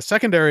was a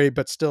secondary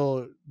but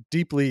still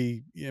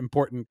deeply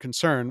important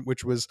concern,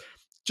 which was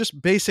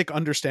just basic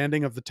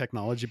understanding of the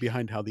technology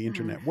behind how the Mm.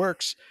 internet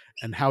works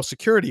and how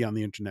security on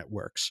the internet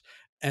works.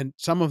 And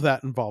some of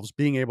that involves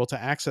being able to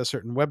access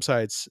certain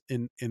websites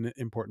in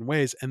important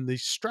ways. And the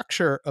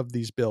structure of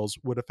these bills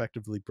would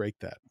effectively break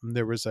that. And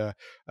there was a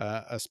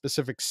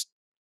specific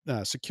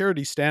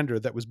security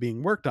standard that was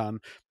being worked on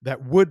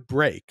that would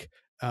break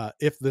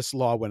if this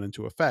law went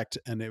into effect.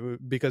 And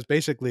because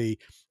basically,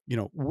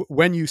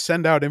 when you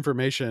send out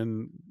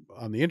information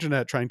on the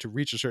internet trying to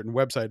reach a certain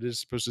website, it is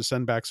supposed to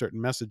send back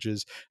certain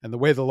messages. And the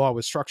way the law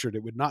was structured,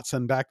 it would not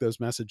send back those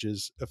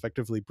messages,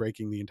 effectively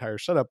breaking the entire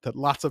setup that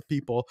lots of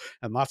people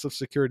and lots of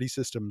security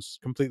systems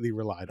completely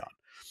relied on.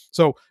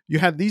 So you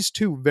had these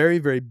two very,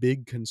 very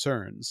big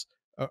concerns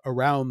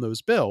around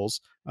those bills,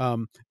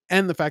 and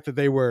the fact that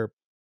they were,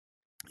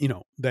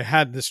 they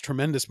had this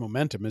tremendous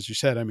momentum, as you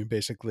said. I mean,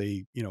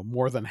 basically,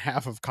 more than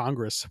half of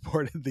Congress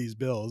supported these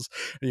bills,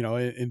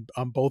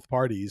 on both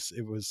parties.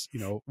 It was,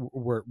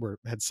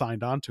 had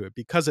signed on to it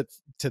because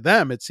to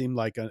them, it seemed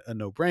like a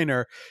no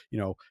brainer.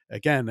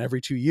 Again,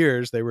 every 2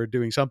 years they were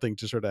doing something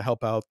to sort of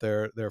help out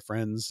their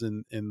friends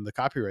in the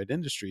copyright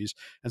industries.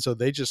 And so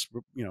they just,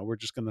 we're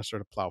just going to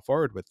sort of plow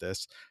forward with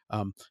this.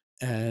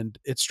 And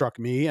it struck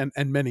me and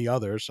many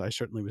others. I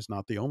certainly was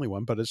not the only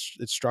one, but it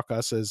struck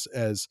us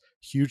as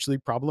hugely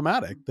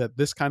problematic that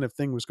this kind of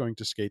thing was going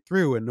to skate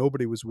through, and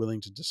nobody was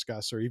willing to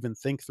discuss or even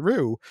think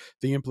through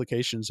the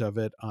implications of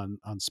it on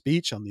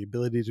speech, on the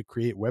ability to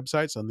create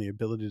websites, on the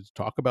ability to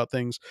talk about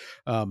things,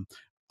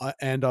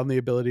 and on the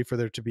ability for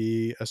there to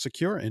be a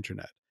secure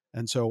internet.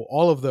 And so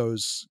all of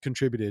those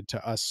contributed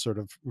to us sort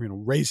of,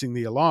 raising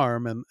the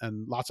alarm,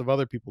 and lots of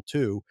other people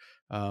too,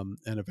 and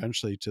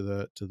eventually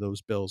to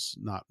those bills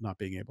not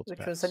being able to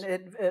Which was an,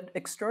 pass. an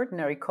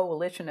extraordinary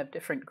coalition of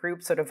different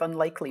groups, sort of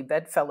unlikely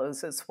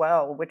bedfellows as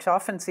well, which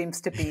often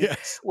seems to be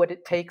Yes. what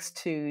it takes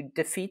to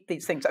defeat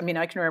these things. I mean,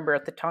 I can remember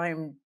at the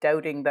time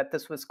doubting that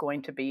this was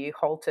going to be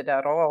halted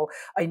at all.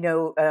 I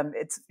know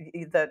it's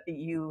that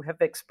you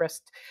have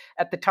expressed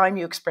at the time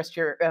you expressed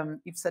your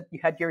you said you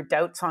had your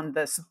doubts on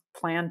this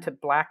plan to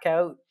black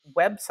out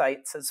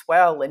websites as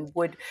well, and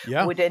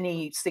Yeah. would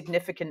any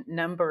significant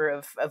number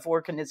of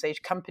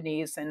organization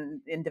companies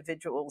and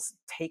individuals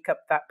take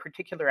up that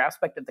particular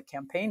aspect of the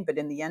campaign. But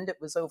in the end, it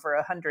was over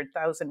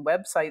 100,000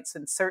 websites,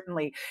 and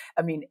certainly,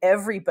 I mean,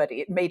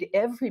 it made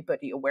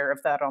everybody aware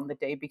of that on the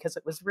day, because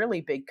it was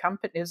really big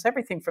companies,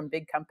 everything from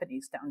big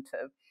companies down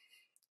to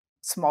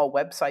small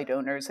website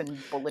owners and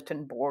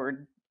bulletin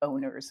board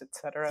owners,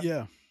 etc.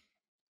 Yeah.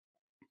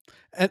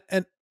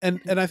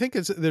 And I think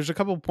there's a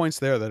couple of points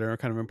there that are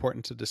kind of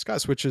important to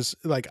discuss, which is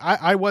like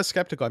I was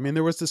skeptical. I mean,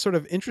 there was this sort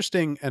of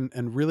interesting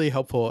and really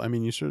helpful. I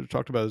mean, you sort of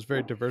talked about this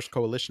very diverse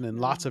coalition in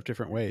lots of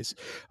different ways.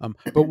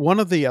 But one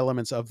of the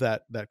elements of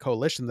that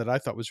coalition that I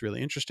thought was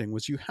really interesting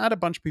was you had a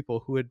bunch of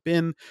people who had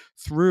been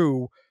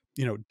through,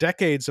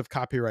 decades of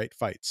copyright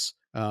fights.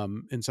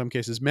 In some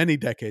cases, many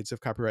decades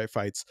of copyright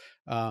fights,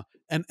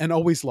 and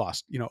always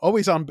lost.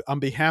 Always on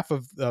behalf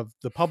of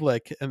the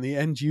public and the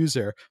end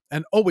user,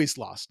 and always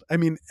lost. I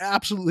mean,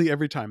 absolutely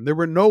every time. There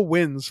were no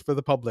wins for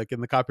the public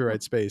in the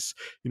copyright space,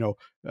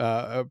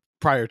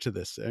 prior to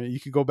this. I mean, you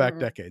could go back Mhm.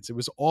 decades. It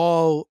was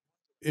all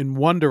in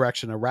one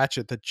direction, a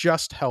ratchet that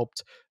just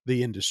helped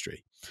the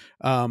industry.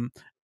 Um,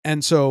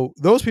 and so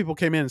those people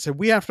came in and said,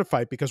 we have to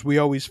fight because we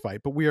always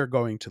fight, but we are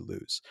going to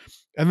lose.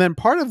 And then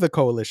part of the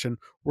coalition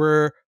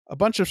were a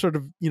bunch of sort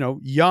of,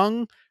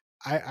 young,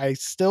 I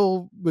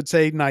still would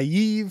say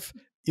naive,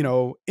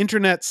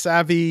 internet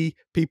savvy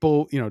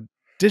people,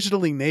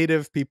 digitally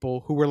native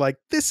people who were like,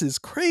 this is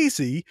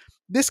crazy.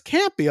 This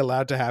can't be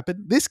allowed to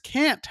happen. This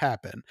can't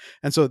happen.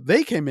 And so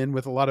they came in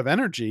with a lot of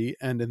energy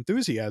and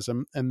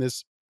enthusiasm and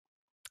this,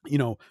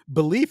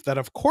 belief that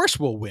of course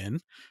we'll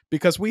win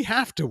because we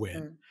have to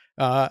win.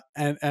 Mm.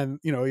 And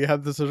you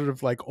have this sort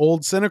of like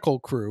old cynical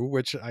crew,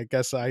 which I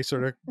guess I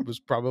sort of was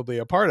probably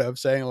a part of,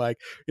 saying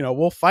like,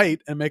 we'll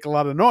fight and make a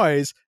lot of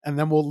noise and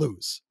then we'll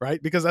lose, right?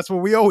 Because that's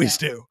what we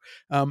always Yeah.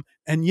 do.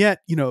 And yet,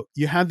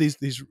 you had these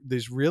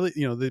really,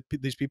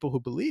 these people who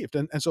believed,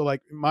 and so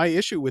like my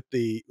issue with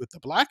the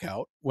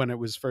blackout when it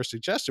was first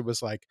suggested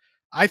was like,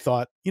 I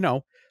thought,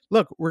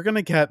 look, we're going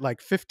to get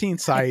like 15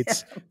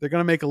 sites. They're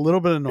going to make a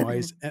little bit of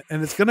noise,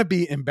 and it's going to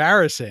be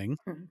embarrassing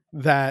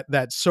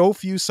that so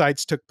few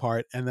sites took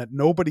part and that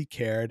nobody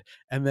cared.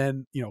 And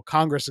then,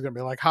 Congress is going to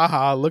be like,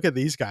 haha, look at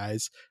these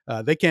guys.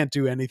 They can't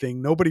do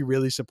anything. Nobody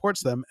really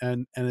supports them,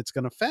 and it's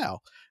going to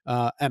fail.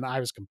 And I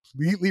was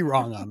completely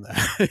wrong on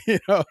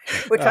that.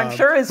 Which I'm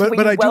sure is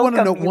but I do want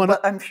to know one.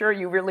 I'm sure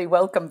you really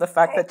welcome the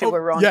fact that you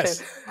were wrong too.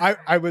 Yes,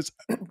 I was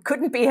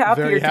Couldn't be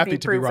happier very to happy be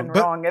to be proven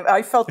wrong. But wrong.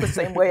 I felt the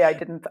same way.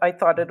 I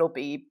thought it'll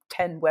be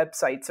 10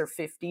 websites or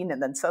 15,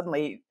 and then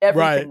suddenly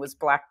everything right. was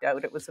blacked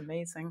out. It was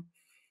amazing.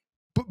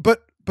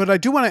 But I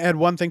do want to add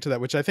one thing to that,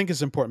 which I think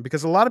is important,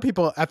 because a lot of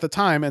people at the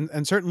time,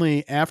 and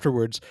certainly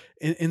afterwards,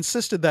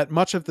 insisted that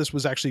much of this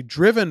was actually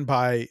driven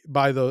by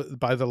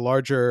the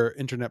larger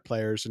internet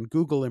players, and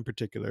Google in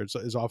particular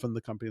is often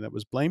the company that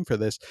was blamed for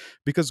this,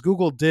 because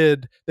Google they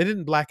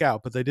didn't black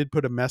out, but they did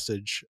put a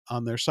message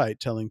on their site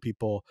telling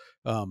people,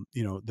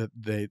 that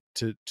they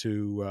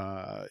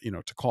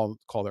to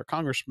call their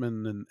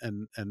congressman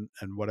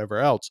and whatever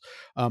else.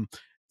 Um,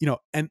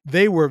 and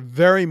they were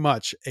very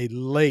much a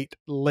late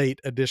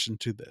addition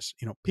to this.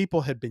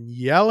 People had been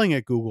yelling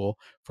at Google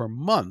for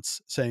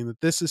months saying that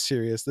this is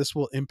serious, this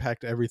will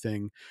impact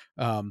everything,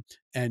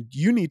 and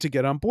you need to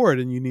get on board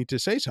and you need to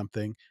say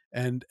something.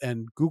 And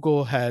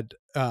Google had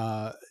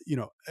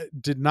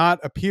did not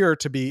appear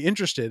to be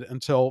interested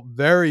until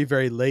very,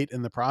 very late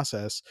in the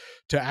process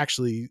to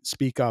actually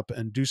speak up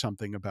and do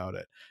something about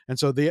it. And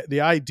so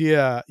the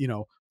idea,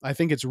 I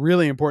think it's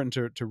really important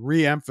to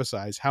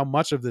reemphasize how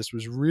much of this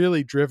was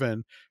really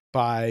driven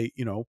by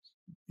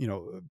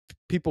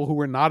people who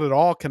were not at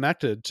all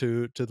connected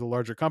to the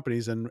larger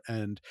companies,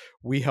 and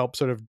we helped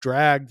sort of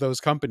drag those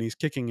companies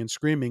kicking and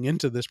screaming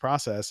into this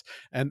process.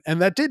 And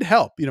that did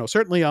help,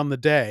 certainly on the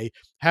day,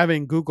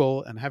 having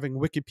Google and having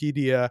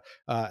Wikipedia,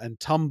 and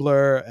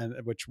Tumblr, and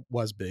which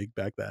was big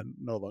back then,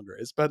 no longer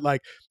is, but like,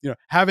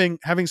 having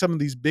some of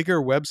these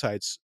bigger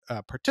websites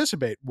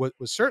participate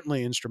was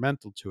certainly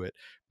instrumental to it,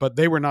 but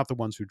they were not the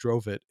ones who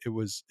drove it. It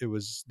was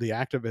the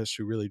activists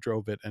who really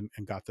drove it, and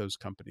got those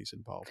companies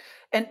involved.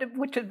 And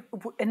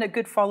a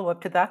good follow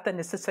up to that then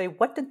is to say,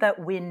 what did that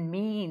win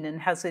mean,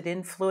 and has it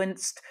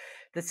influenced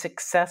the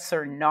success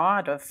or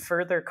not of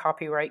further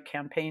copyright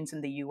campaigns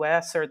in the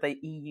US or the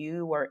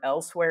EU or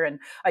elsewhere? And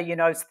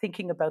I was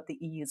thinking about the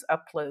EU's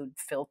upload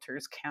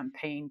filters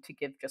campaign, to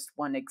give just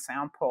one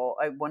example.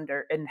 I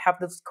wonder, and have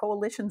those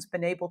coalitions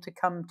been able to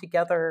come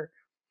together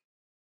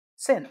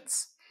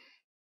since?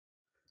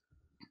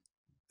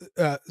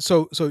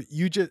 So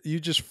you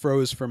just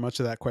froze for much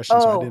of that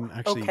question, so I Oh, didn't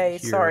actually okay.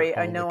 hear Sorry.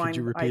 I all of it. know Could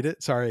you repeat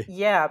it? Sorry.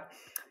 yeah.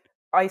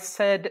 I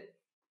said,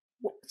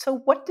 so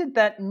what did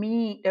that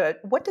mean?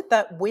 What did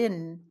that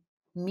win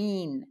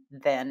mean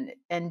then?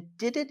 And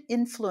did it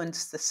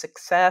influence the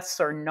success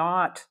or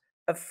not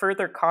of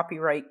further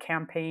copyright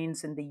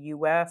campaigns in the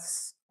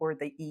US or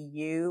the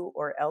EU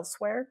or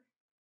elsewhere?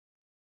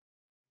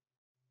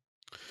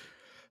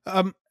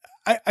 Um,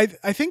 I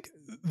think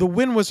the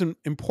win was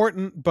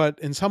important, but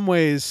in some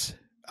ways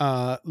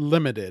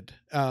limited.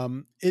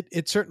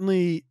 It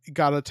certainly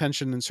got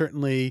attention, and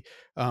certainly,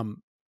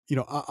 on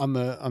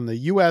the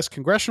U.S.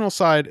 congressional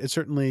side, it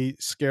certainly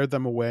scared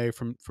them away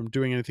from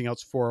doing anything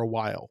else for a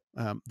while.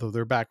 Though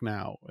they're back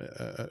now,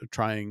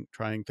 trying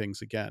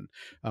things again.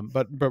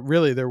 But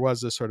really, there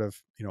was a sort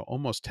of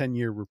almost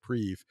 10-year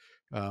reprieve,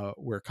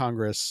 where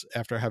Congress,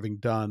 after having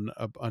done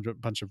a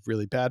bunch of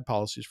really bad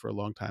policies for a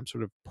long time,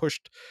 sort of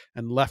pushed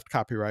and left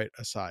copyright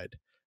aside.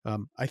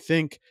 I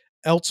think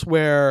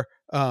elsewhere,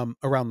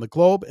 around the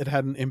globe, it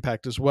had an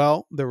impact as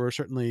well. There were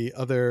certainly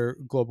other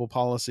global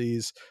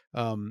policies,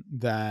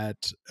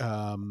 that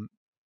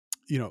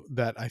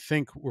I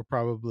think were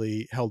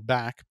probably held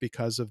back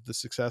because of the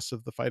success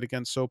of the fight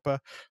against SOPA.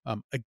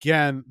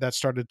 Again, that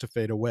started to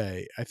fade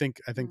away. I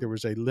think there Mm.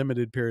 was a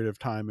limited period of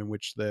time in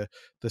which the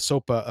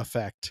SOPA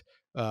effect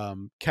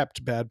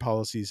kept bad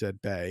policies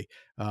at bay.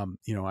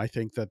 I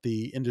think that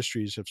the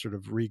industries have sort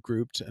of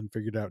regrouped and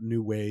figured out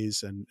new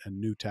ways and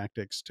new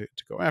tactics to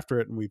go after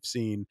it. And we've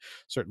seen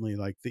certainly,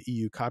 like, the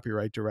EU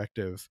copyright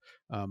directive,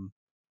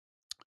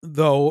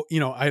 though,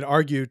 I'd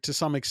argue to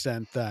some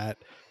extent that,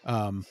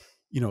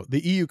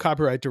 the EU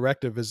copyright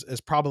directive is as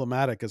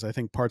problematic as I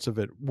think parts of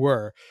it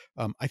were.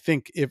 I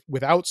think if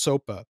without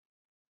SOPA,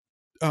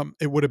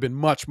 it would have been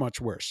much, much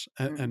worse,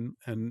 and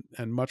Mm.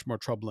 and much more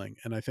troubling.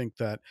 And I think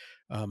that,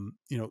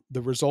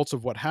 the results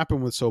of what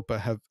happened with SOPA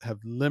have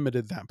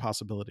limited that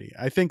possibility.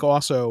 I think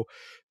also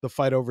the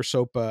fight over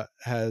SOPA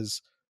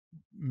has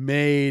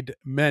made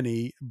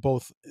many,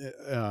 both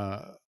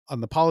on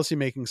the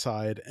policymaking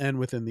side and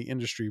within the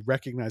industry,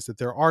 recognize that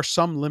there are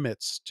some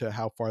limits to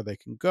how far they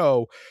can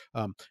go.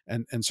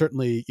 And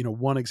certainly,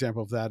 one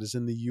example of that is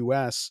in the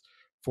U.S.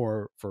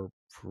 For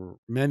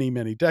many,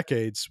 many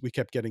decades, we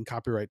kept getting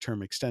copyright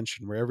term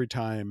extension, where every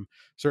time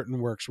certain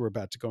works were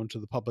about to go into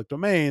the public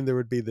domain, there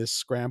would be this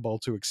scramble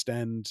to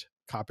extend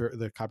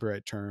the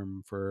copyright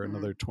term for Mm.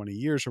 another 20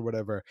 years or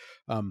whatever.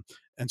 And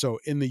so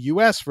in the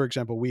US, for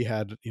example, we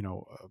had,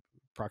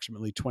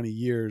 approximately 20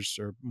 years,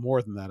 or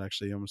more than that,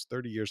 actually, almost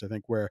 30 years, I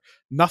think, where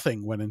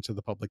nothing went into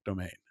the public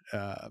domain.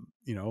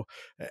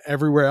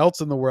 Everywhere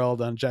else in the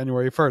world, on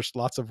January 1st,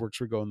 lots of works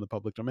would go in the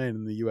public domain.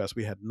 In the US,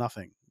 we had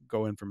nothing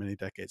go in for many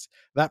decades.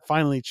 That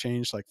finally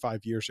changed like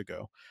 5 years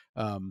ago.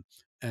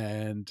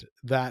 And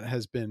that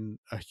has been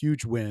a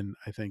huge win,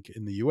 I think,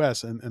 in the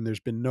US. And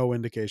there's been no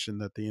indication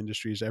that the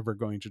industry is ever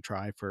going to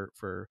try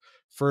for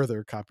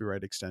further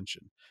copyright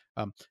extension.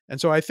 And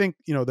so I think,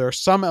 there are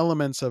some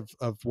elements of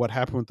what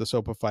happened with the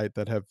SOPA fight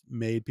that have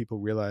made people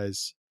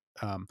realize,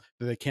 that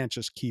they can't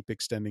just keep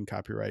extending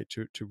copyright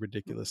to Mm.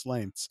 ridiculous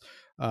lengths.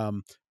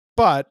 Um,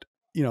 but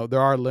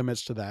there are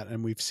limits to that,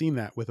 and we've seen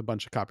that with a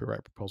bunch of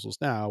copyright proposals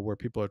now, where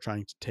people are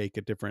trying to take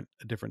a different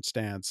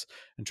stance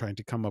and trying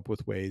to come up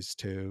with ways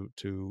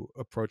to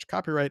approach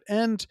copyright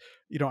and,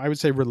 I would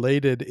say,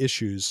 related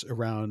issues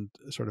around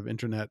sort of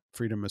internet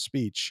freedom of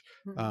speech,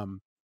 Mhm.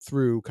 um,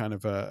 through kind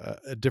of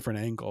a different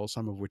angle,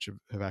 some of which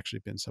have actually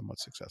been somewhat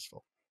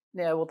successful.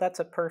 Yeah, well, that's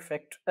a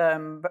perfect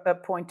a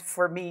point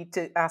for me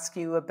to ask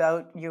you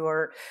about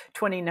your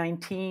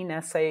 2019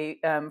 essay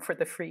for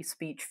the Free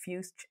Speech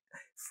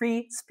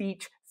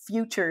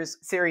Futures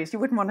series. You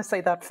wouldn't want to say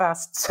that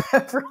fast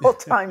several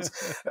times,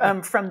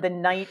 from the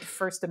Knight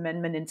First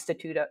Amendment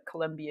Institute at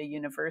Columbia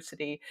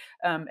University.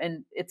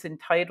 And it's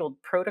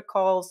entitled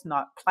Protocols,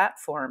 Not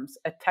Platforms,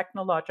 A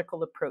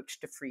Technological Approach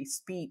to Free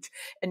Speech.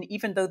 And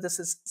even though this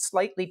is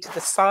slightly to the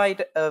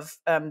side of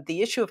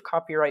the issue of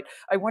copyright,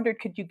 I wondered,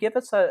 could you give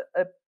us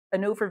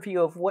an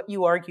overview of what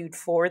you argued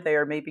for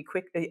there? Maybe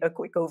a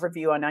quick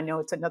overview. And I know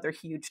it's another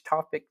huge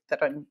topic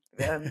that I'm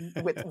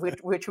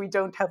with which we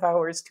don't have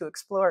hours to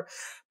explore.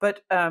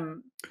 But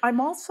I'm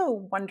also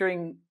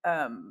wondering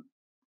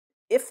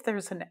if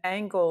there's an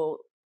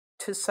angle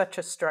to such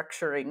a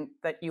structuring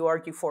that you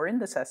argue for in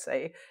this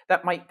essay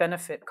that might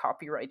benefit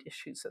copyright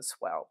issues as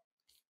well.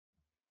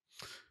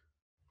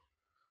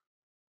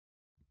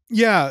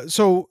 Yeah.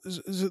 So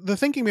the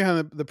thinking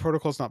behind the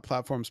protocols not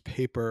platforms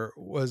paper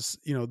was,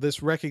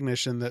 this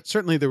recognition that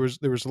certainly there was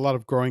a lot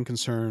of growing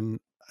concern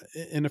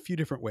in a few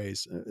different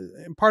ways,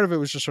 and part of it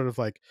was just sort of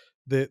like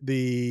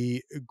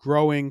the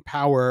growing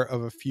power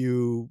of a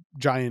few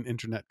giant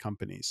internet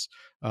companies,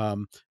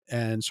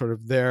 and sort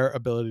of their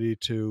ability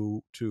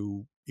to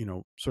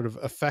sort of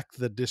affect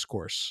the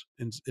discourse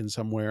in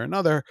some way or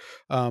another,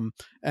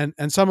 and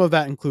some of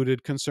that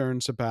included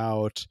concerns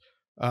about,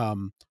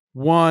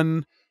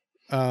 one,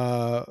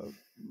 uh,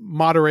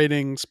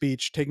 moderating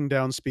speech, taking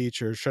down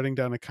speech, or shutting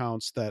down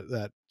accounts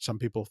that some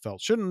people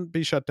felt shouldn't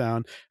be shut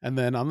down, and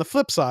then on the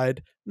flip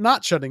side,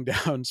 not shutting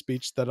down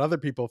speech that other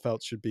people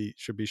felt should be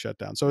shut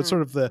down. So it's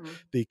sort of the Mm-hmm.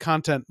 the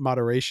content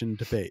moderation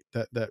debate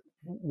that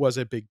was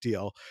a big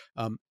deal,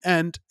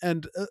 and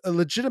a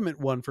legitimate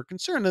one for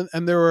concern.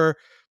 And there were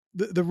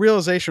the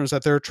realization was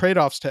that there are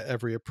trade-offs to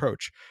every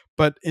approach,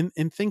 but in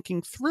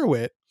thinking through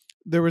it,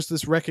 there was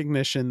this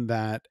recognition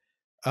that,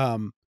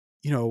 um,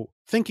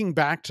 thinking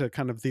back to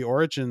kind of the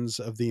origins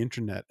of the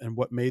internet and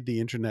what made the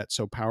internet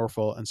so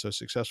powerful and so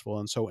successful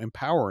and so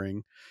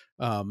empowering,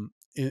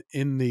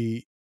 in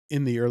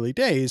the early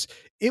days,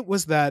 it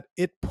was that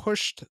it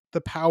pushed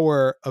the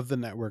power of the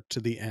network to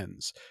the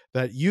ends.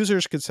 That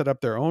users could set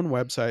up their own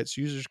websites,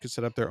 users could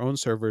set up their own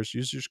servers,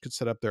 users could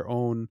set up their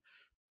own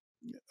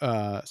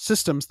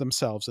systems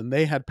themselves, and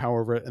they had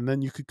power over it, and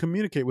then you could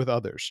communicate with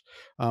others.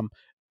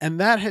 And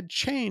that had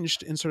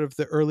changed in sort of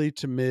the early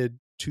to mid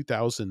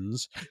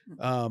 2000s,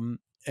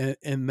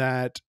 and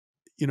that,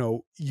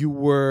 you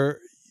were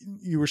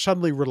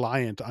suddenly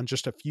reliant on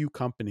just a few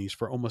companies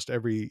for almost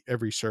every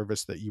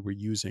service that you were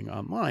using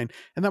online,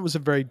 and that was a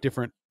very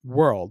different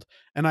world.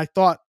 And I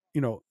thought,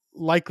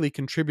 likely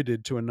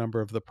contributed to a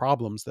number of the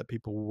problems that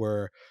people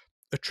were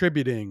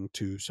attributing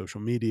to social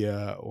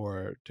media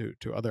or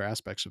to other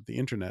aspects of the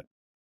internet.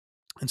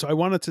 And so I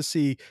wanted to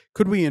see,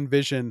 could we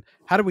envision,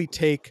 how do we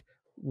take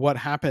what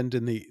happened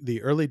in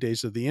the early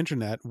days of the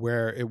internet,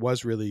 where it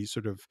was really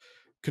sort of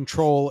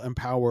control and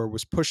power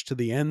was pushed to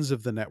the ends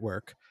of the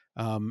network,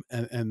 and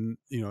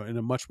in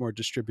a much more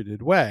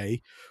distributed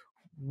way,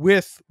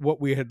 with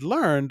what we had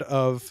learned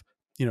of,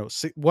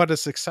 what a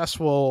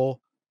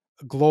successful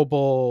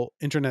global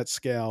internet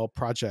scale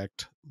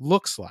project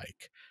looks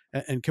like,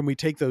 and can we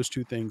take those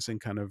two things and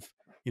kind of,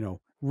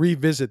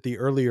 revisit the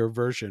earlier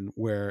version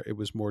where it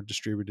was more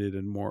distributed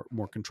and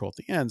more control at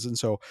the ends. And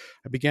so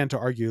I began to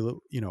argue,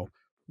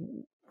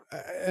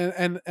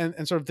 and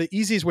sort of the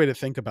easiest way to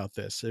think about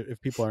this,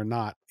 if people are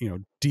not,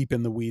 deep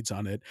in the weeds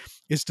on it,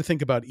 is to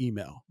think about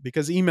email,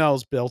 because email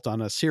is built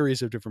on a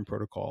series of different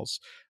protocols,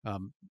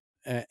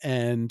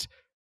 and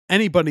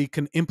anybody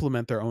can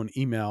implement their own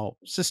email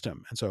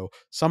system. And so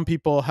some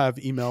people have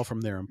email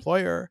from their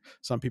employer,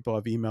 some people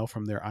have email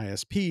from their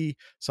ISP,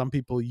 some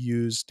people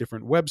use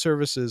different web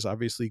services.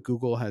 Obviously,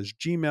 Google has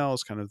Gmail,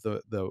 is kind of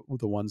the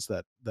ones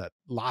that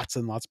lots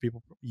and lots of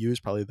people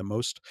use, probably the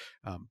most.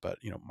 But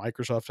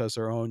Microsoft has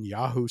their own.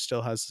 Yahoo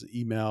still has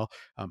email.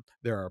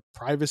 There are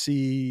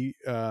privacy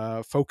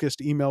focused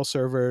email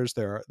servers.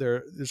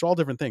 There's all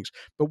different things.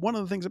 But one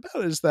of the things about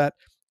it is that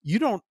you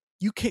don't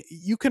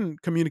you can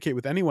communicate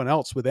with anyone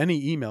else with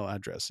any email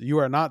address. You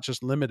are not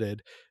just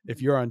limited. If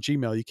you're on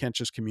Gmail, you can't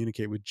just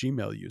communicate with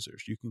Gmail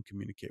users. You can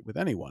communicate with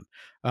anyone.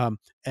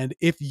 And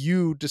if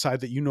you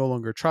decide that you no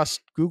longer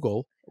trust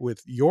Google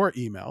with your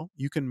email,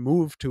 you can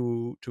move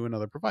to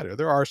another provider.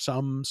 There are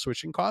some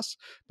switching costs,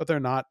 but they're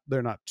not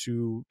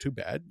too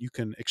bad. You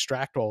can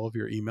extract all of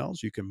your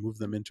emails. You can move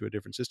them into a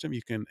different system.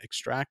 You can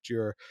extract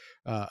your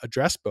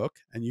address book,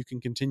 and you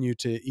can continue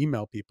to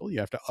email people. You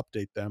have to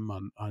update them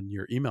on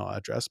your email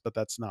address, but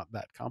that's not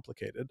that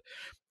complicated.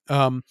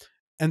 Um,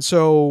 And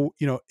so,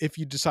 if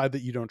you decide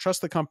that you don't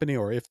trust the company,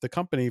 or if the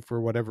company, for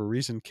whatever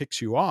reason,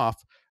 kicks you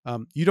off,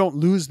 you don't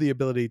lose the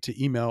ability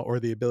to email or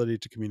the ability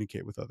to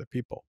communicate with other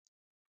people.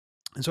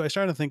 And so I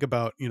started to think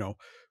about,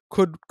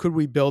 could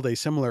we build a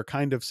similar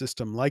kind of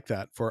system like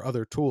that for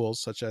other tools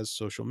such as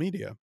social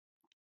media?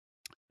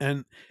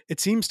 And it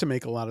seems to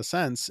make a lot of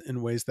sense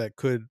in ways that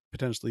could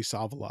potentially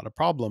solve a lot of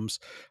problems.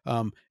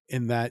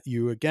 In that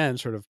you again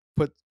sort of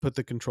put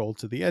the control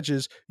to the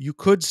edges. You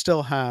could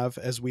still have,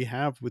 as we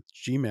have with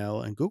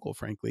Gmail and Google,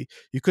 frankly,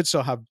 you could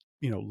still have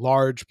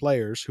large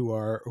players who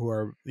are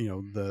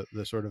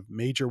the sort of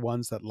major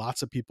ones that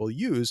lots of people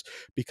use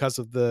because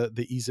of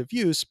the ease of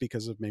use,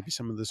 because of maybe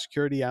some of the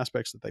security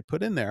aspects that they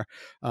put in there.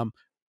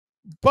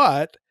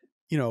 But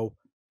you know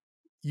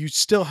you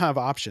still have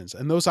options,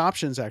 and those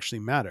options actually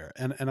matter.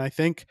 And I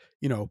think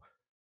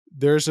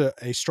there's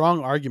a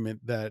strong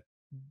argument that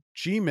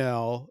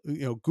Gmail,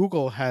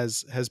 Google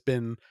has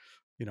been,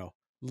 you know,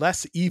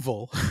 less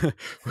evil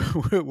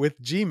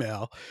with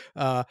Gmail,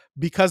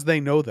 because they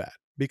know that,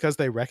 because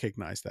they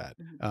recognize that.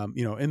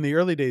 Mhm. In the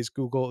early days,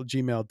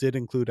 Gmail did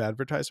include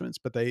advertisements,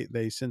 but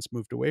they since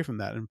moved away from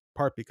that, in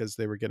part because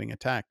they were getting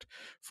attacked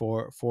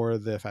for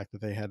the fact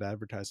that they had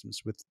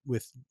advertisements with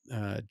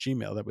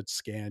Gmail that would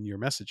scan your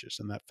messages,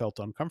 and that felt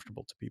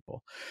uncomfortable to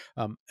people.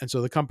 And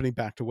so the company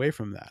backed away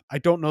from that. I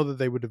don't know that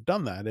they would have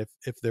done that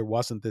if there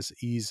wasn't this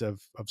ease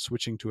of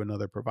switching to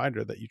another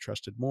provider that you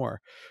trusted more,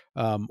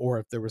 or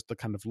if there was the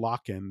kind of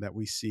lock-in that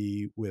we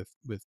see with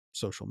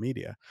social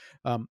media.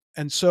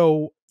 And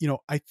so,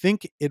 I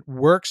think it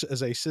works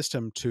as a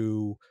system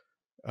to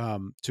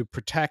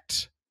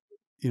protect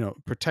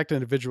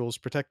individuals,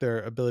 protect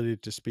their ability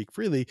to speak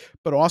freely,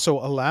 but also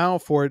allow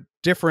for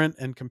different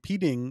and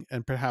competing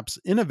and perhaps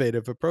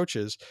innovative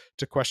approaches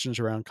to questions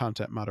around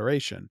content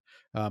moderation.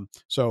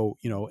 So,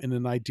 in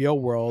an ideal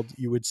world,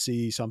 you would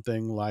see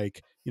something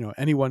like,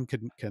 anyone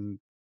can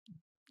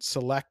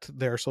select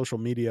their social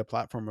media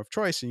platform of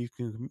choice and you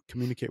can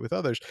communicate with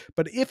others.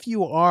 But if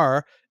you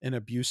are an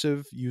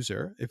abusive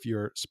user, if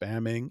you're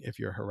spamming, if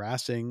you're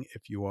harassing,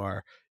 if you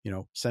are,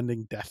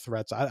 sending death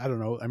threats, I don't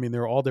know. I mean,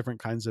 there are all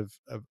different kinds of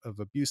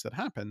abuse that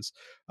happens.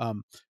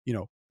 Um, you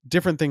know,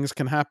 Different things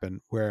can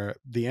happen where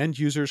the end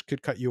users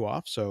could cut you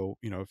off. So,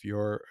 if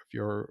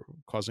you're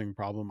causing a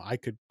problem, I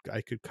could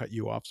cut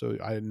you off so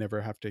I never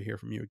have to hear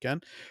from you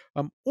again.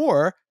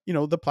 Or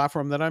the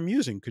platform that I'm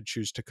using could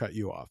choose to cut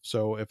you off.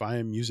 So if I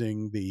am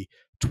using the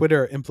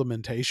Twitter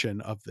implementation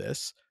of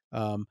this,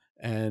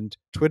 and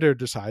Twitter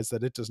decides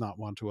that it does not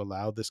want to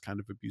allow this kind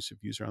of abusive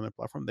user on their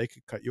platform, they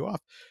could cut you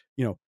off.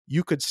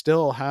 You could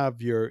still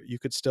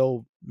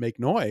make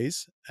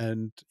noise,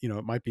 and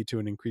it might be to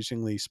an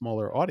increasingly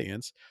smaller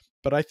audience.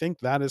 But I think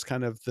that is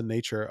kind of the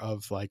nature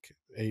of like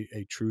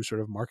a true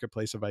sort of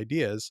marketplace of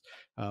ideas,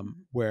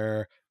 Mhm.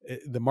 where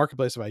the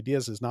marketplace of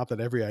ideas is not that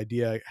every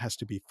idea has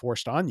to be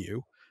forced on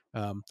you,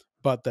 um,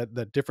 but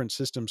that different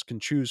systems can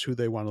choose who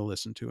they want to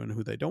listen to and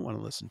who they don't want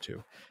to listen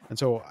to. And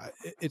so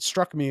it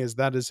struck me as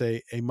that is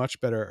a much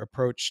better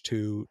approach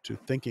to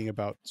thinking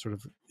about sort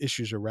of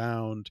issues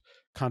around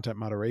content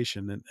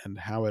moderation and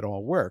how it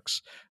all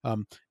works.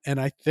 And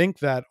I think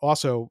that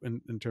also,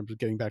 in terms of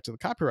getting back to the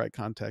copyright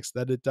context,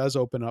 that it does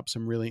open up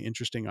some really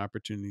interesting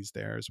opportunities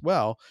there as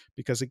well.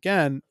 Because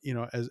again,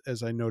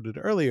 as I noted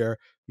earlier,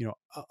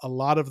 a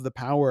lot of the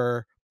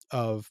power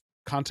of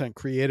content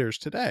creators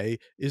today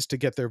is to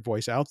get their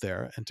voice out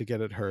there and to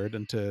get it heard,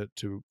 and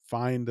to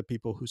find the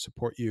people who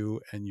support you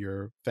and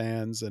your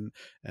fans, and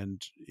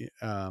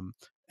um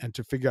and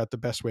to figure out the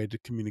best way to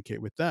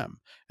communicate with them.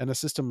 And a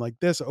system like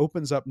this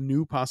opens up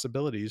new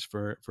possibilities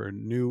for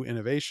new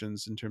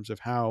innovations in terms of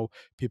how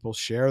people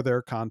share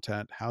their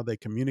content, how they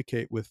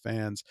communicate with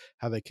fans,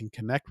 how they can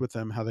connect with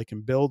them, how they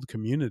can build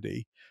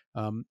community.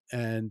 And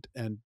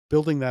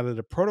building that at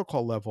a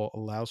protocol level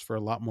allows for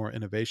a lot more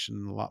innovation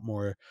and a lot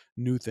more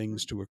new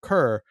things to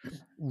occur,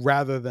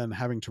 rather than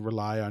having to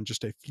rely on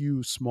just a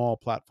few small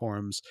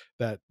platforms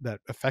that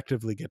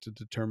effectively get to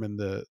determine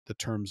the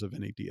terms of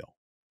any deal.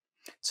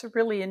 It's a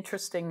really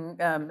interesting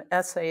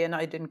essay, and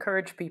I'd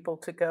encourage people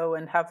to go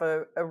and have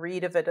a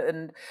read of it.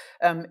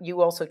 And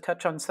you also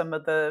touch on some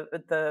of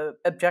the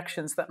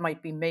objections that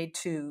might be made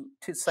to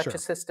such a Sure.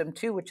 system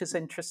too, which is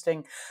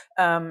interesting.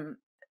 Um,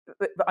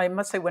 but I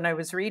must say, when I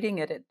was reading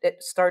it,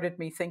 it started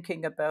me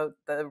thinking about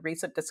the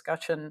recent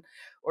discussion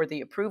or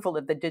the approval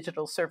of the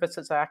Digital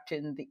Services Act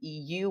in the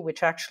EU,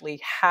 which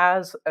actually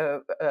has a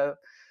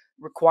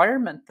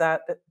requirement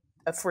that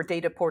for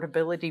data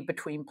portability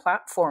between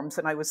platforms.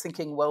 And I was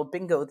thinking, well,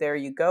 bingo, there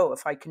you go.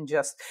 If I can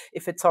just,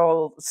 if it's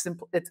all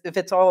simple, if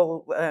it's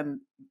all,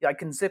 I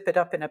can zip it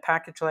up in a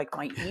package like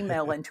my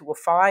email into a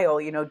file,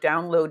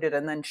 download it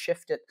and then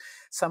shift it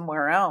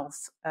somewhere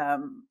else.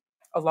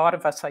 A lot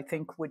of us, I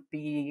think, would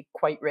be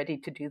quite ready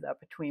to do that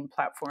between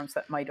platforms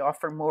that might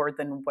offer more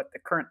than what the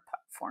current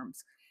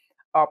platforms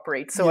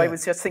operate. So I Yeah.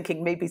 was just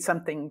thinking maybe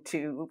something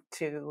to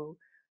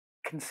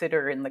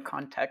consider in the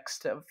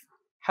context of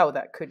how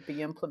that could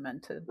be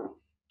implemented.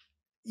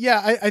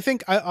 Yeah, I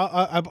think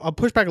I'll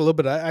push back a little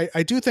bit.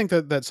 I do think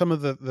that some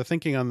of the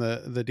thinking on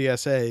the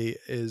DSA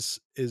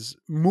is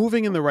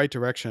moving in the right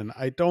direction.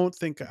 I don't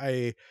think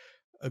I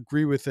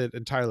agree with it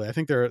entirely. I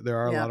think there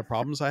are a Yeah. lot of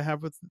problems I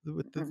have with the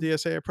Mhm.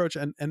 DSA approach,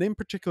 and in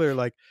particular,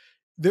 like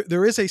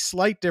there is a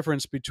slight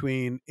difference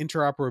between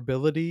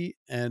interoperability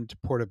and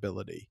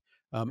portability,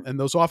 and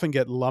those often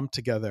get lumped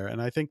together.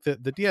 And I think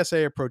that the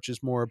DSA approach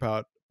is more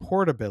about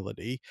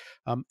portability,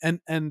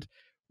 and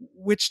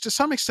which to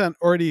some extent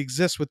already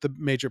exists with the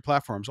major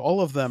platforms.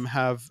 All of them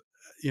have,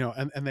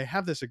 and they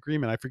have this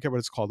agreement. I forget what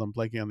it's called. I'm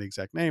blanking on the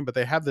exact name, but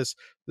they have this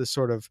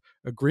sort of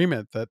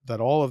agreement that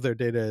all of their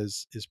data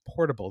is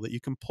portable. That you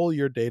can pull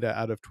your data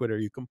out of Twitter,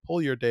 you can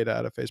pull your data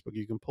out of Facebook,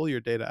 you can pull your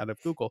data out of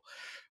Google.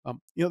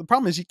 The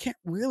problem is you can't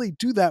really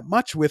do that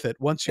much with it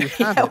once you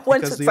have Yeah, it,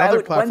 because the other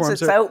once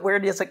platforms it's are out, where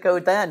does it go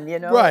then?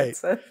 right.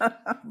 It's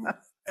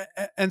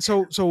And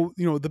so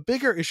the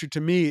bigger issue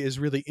to me is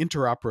really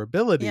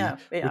interoperability, yeah,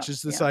 yeah, which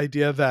is this yeah.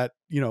 idea that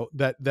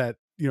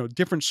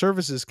different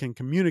services can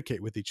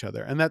communicate with each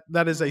other, and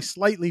that is a Mm.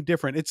 slightly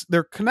different.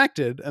 They're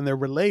connected and they're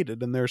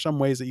related, and there are some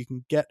ways that you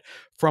can get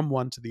from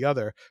one to the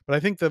other. But I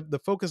think the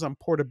focus on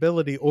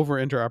portability over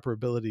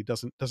interoperability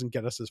doesn't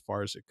get us as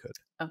far as it could.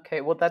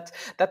 Okay, well,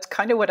 that's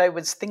kind of what I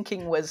was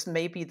thinking, was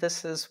maybe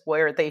this is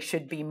where they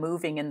should be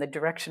moving, in the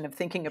direction of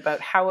thinking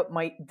about how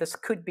this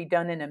could be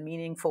done in a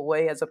meaningful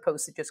way, as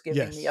opposed to just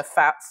giving me a Yes.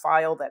 fat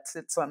file that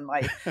sits on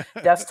my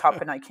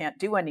desktop and I can't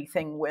do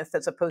anything with,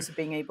 as opposed to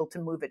being able to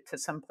move it to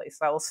someplace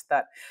else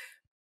that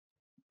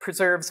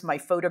preserves my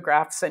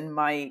photographs and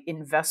my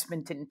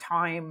investment in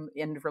time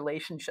and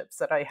relationships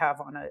that I have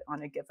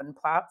on a given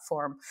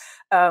platform.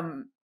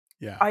 Um,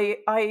 Yeah.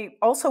 I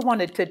also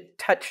wanted to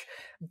touch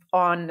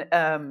on,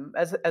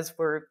 as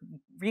we're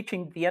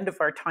reaching the end of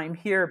our time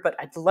here, but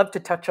I'd love to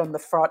touch on the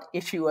fraught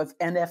issue of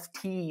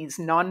NFTs,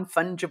 non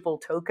fungible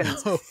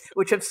tokens, Oh,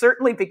 which have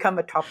certainly become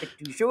a topic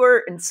du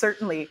jour, and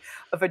certainly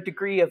of a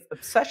degree of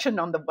obsession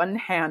on the one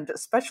hand,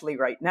 especially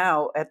right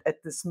now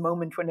at this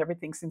moment when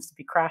everything seems to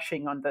be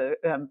crashing on the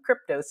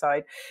crypto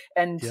side,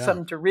 and yeah.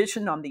 some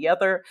derision on the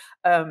other.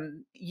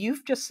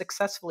 You've just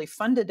successfully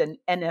funded an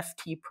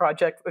NFT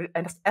project,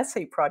 an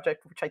essay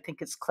project, which I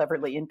think is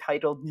cleverly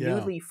entitled Yeah.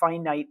 "Newly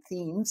Finite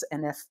Themes,"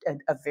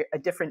 a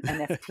different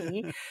NFT.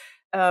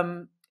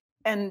 Um,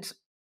 and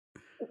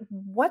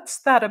what's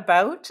that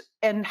about?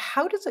 And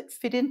how does it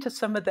fit into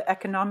some of the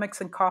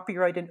economics and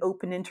copyright and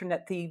open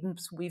internet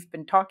themes we've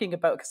been talking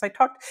about? Because I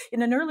talked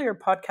in an earlier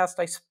podcast,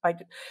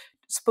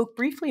 spoke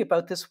briefly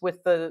about this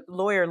with the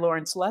lawyer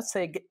Lawrence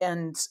Lessig,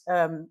 and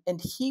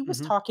he was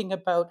Hmm. talking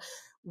about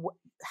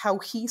how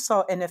he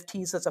saw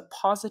NFTs as a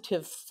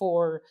positive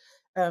for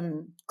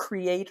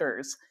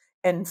creators,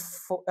 and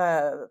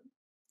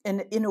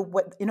and in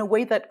a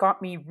way that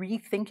got me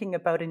rethinking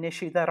about an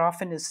issue that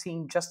often is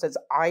seen just as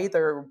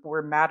either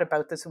we're mad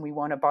about this and we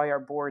want to buy our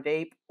bored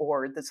ape,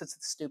 or this is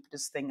the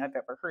stupidest thing I've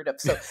ever heard of.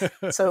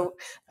 So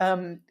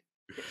um,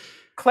 Yeah.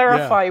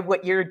 clarify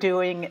what you're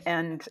doing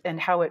and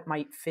how it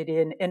might fit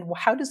in, and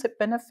how does it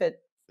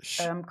benefit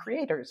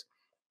creators?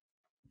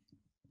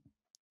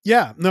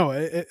 Yeah, no,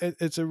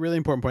 it's a really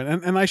important point,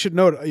 and I should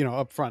note,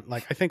 up front,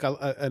 like I think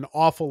an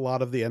awful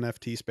lot of the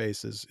NFT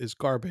space is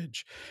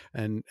garbage,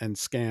 and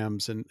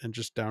scams, and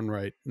just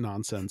downright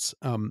nonsense.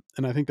 And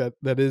I think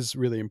that is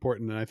really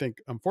important, and I think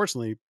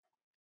unfortunately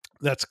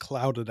that's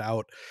clouded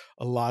out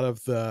a lot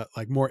of the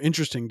like more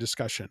interesting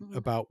discussion Mhm.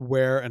 about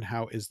where and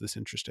how is this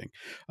interesting.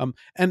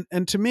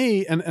 And to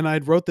me, and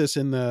I'd wrote this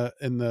in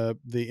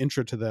the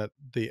intro to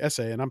the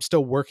essay, and I'm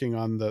still working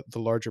on the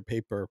larger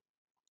paper,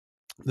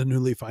 the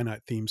newly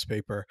finite themes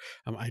paper.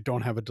 I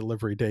don't have a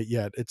delivery date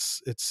yet.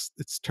 It's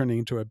turning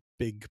into a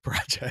big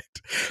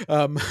project,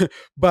 um,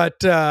 but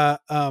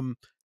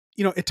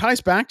it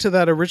ties back to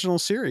that original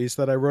series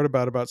that I wrote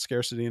about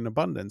scarcity and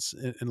abundance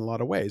in a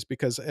lot of ways.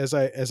 Because as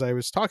I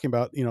was talking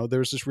about,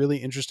 there's this really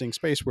interesting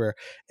space where,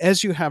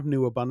 as you have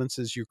new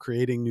abundances, you're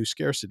creating new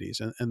scarcities,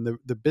 and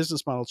the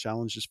business model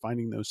challenge is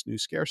finding those new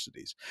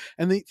scarcities.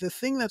 And the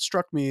thing that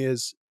struck me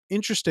is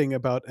interesting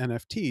about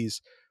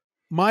NFTs,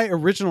 my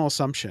original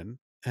assumption,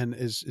 and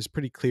is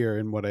pretty clear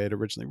in what I had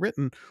originally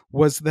written,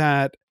 was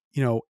that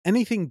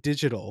anything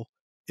digital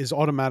is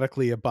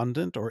automatically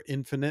abundant or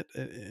infinite,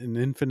 an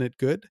infinite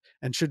good,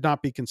 and should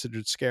not be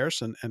considered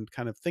scarce. And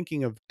kind of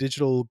thinking of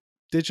digital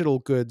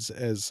goods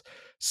as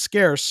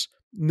scarce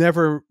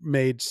never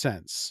made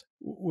sense,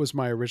 was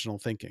my original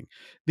thinking.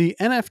 The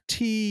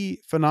NFT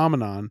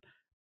phenomenon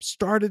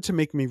started to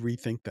make me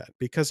rethink that,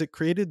 because it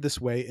created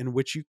this way in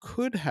which you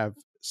could have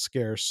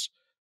scarce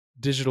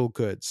digital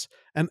goods.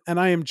 And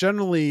I am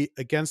generally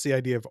against the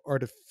idea of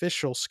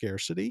artificial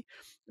scarcity,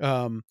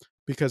 um,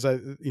 because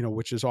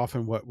which is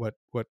often what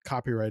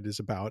copyright is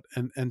about.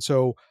 And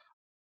so,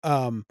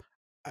 um,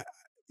 I,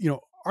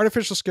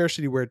 artificial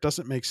scarcity where it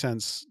doesn't make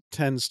sense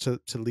tends to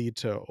lead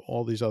to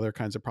all these other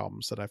kinds of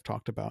problems that I've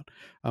talked about.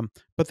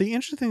 But the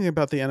interesting thing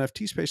about the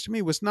NFT space to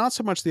me was not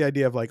so much the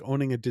idea of like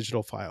owning a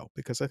digital file,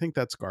 because I think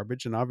that's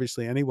garbage, and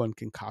obviously anyone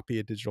can copy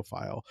a digital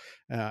file,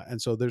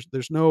 and so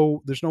there's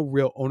no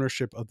real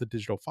ownership of the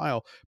digital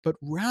file, but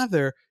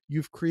rather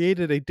you've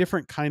created a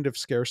different kind of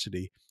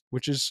scarcity,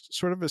 which is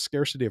sort of a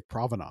scarcity of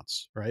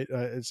provenance, right?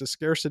 It's a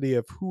scarcity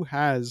of who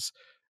has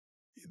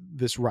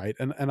this right,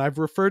 and I've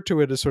referred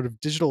to it as sort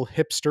of digital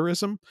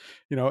hipsterism.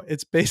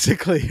 It's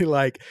basically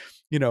like,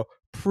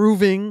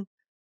 proving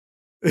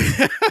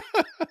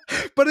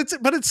but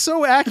it's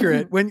so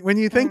accurate when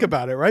you think Mm,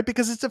 about it, right?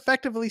 Because it's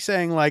effectively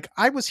saying like,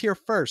 I was here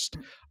first.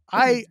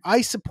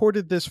 I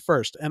supported this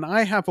first, and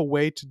I have a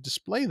way to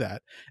display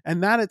that,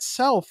 and that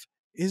itself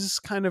is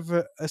kind of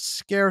a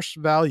scarce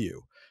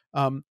value.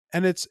 And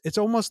it's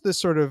almost this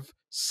sort of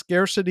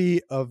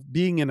scarcity of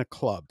being in a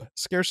club,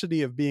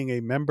 scarcity of being a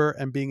member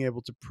and being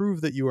able to prove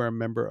that you are a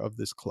member of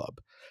this club.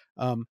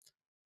 Um,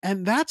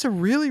 and that's a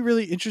really,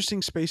 really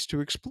interesting space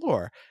to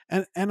explore.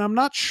 And I'm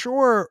not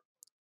sure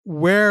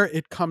where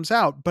it comes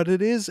out, but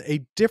it is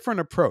a different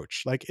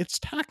approach. Like, it's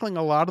tackling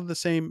a lot of the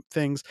same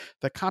things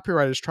that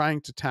copyright is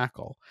trying to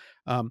tackle.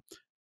 Um,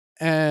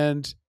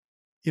 and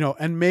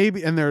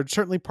and there are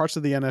certainly parts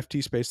of the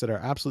NFT space that are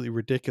absolutely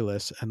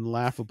ridiculous and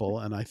laughable,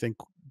 and I think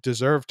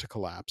deserve to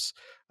collapse.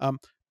 Um,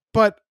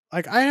 but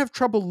like, I have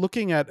trouble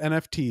looking at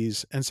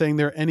NFTs and saying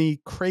they're any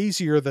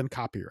crazier than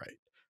copyright.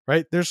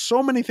 Right? There's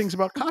so many things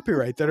about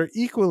copyright that are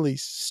equally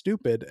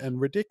stupid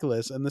and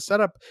ridiculous, and the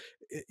setup,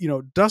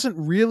 doesn't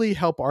really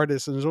help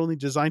artists and is only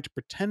designed to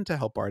pretend to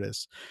help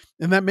artists.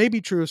 And that may be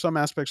true of some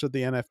aspects of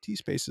the NFT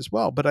space as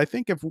well. But I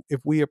think if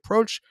we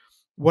approach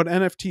what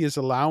NFTs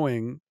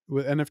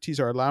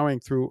are allowing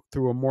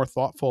through a more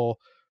thoughtful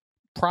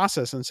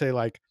process, and say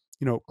like,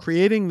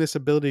 creating this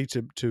ability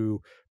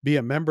to be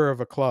a member of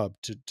a club,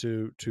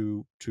 to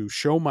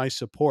show my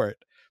support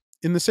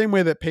in the same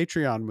way that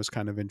Patreon was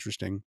kind of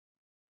interesting.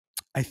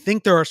 I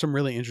think there are some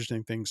really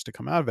interesting things to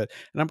come out of it,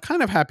 and I'm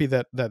kind of happy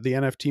that the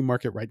NFT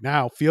market right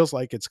now feels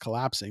like it's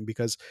collapsing,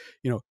 because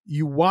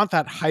you want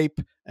that hype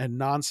and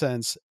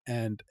nonsense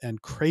and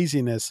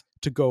craziness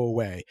to go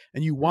away,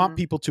 and you want mm.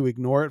 people to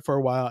ignore it for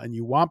a while, and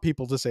you want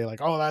people to say like,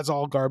 oh, that's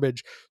all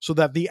garbage, so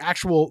that the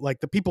actual,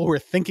 like, the people who are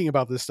thinking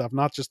about this stuff,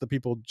 not just the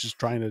people just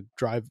trying to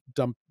drive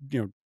dump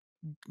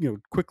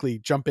quickly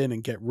jump in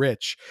and get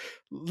rich,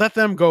 let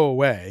them go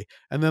away,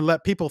 and then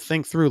let people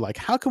think through like,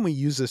 how can we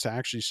use this to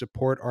actually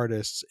support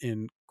artists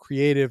in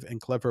creative and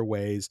clever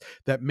ways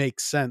that make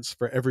sense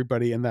for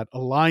everybody and that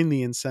align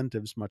the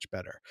incentives much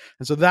better.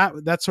 And so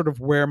that's sort of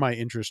where my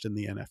interest in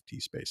the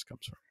NFT space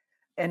comes from.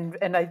 And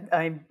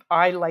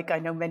I, like I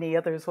know many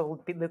others,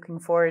 will be looking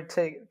forward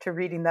to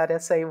reading that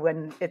essay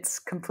when it's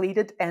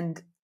completed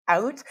and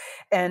out.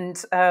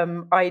 And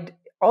I'd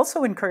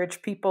also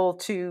encourage people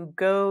to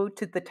go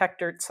to the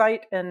Techdirt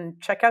site and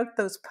check out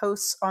those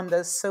posts on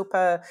the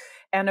SOPA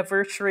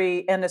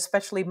anniversary, and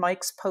especially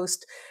Mike's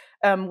post,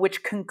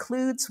 which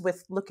concludes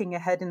with looking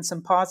ahead in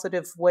some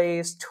positive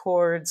ways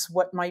towards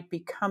what might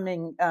be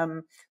coming.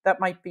 That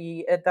might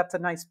be that's a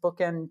nice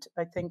bookend,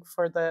 I think,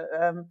 for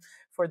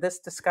this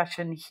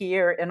discussion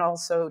here, and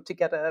also to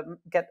get a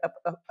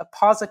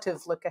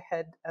positive look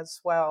ahead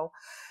as well.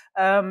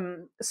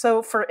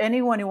 So, for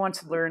anyone who wants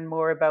to learn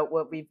more about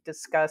what we've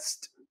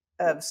discussed,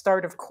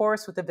 start, of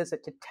course, with a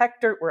visit to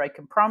Techdirt, where I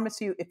can promise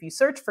you, if you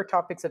search for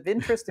topics of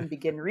interest and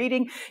begin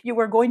reading, you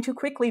are going to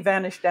quickly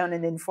vanish down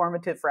an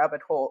informative rabbit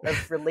hole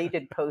of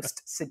related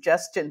post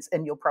suggestions,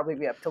 and you'll probably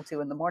be up till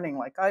 2 a.m.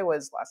 like I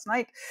was last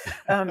night.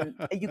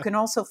 You can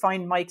also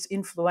find Mike's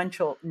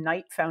influential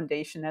Knight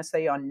Foundation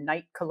essay on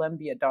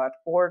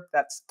knightcolumbia.org.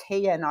 That's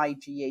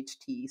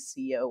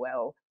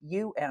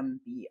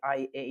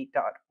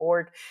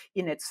KNIGHTCOLUMBIA.org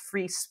in its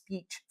free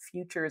speech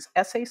futures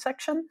essay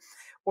section,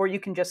 or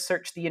you can just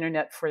search the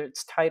internet for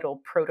its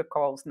title,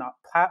 Protocols, Not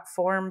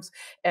Platforms.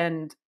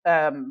 And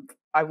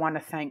I want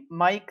to thank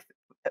Mike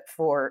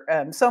for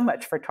so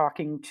much for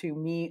talking to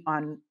me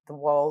on the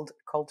Walled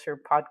Culture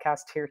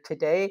podcast here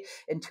today,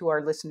 and to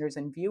our listeners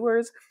and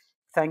viewers.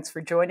 Thanks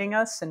for joining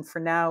us. And for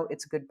now,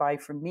 it's goodbye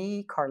from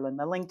me, Carla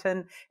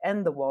Millington,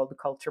 and the Walled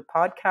Culture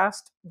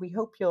podcast. We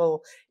hope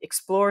you'll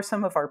explore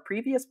some of our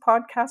previous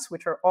podcasts,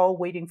 which are all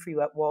waiting for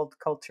you at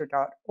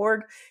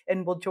walledculture.org,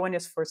 and will join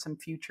us for some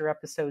future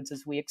episodes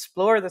as we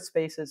explore the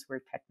spaces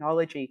where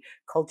technology,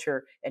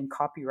 culture, and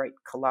copyright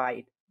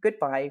collide.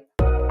 Goodbye.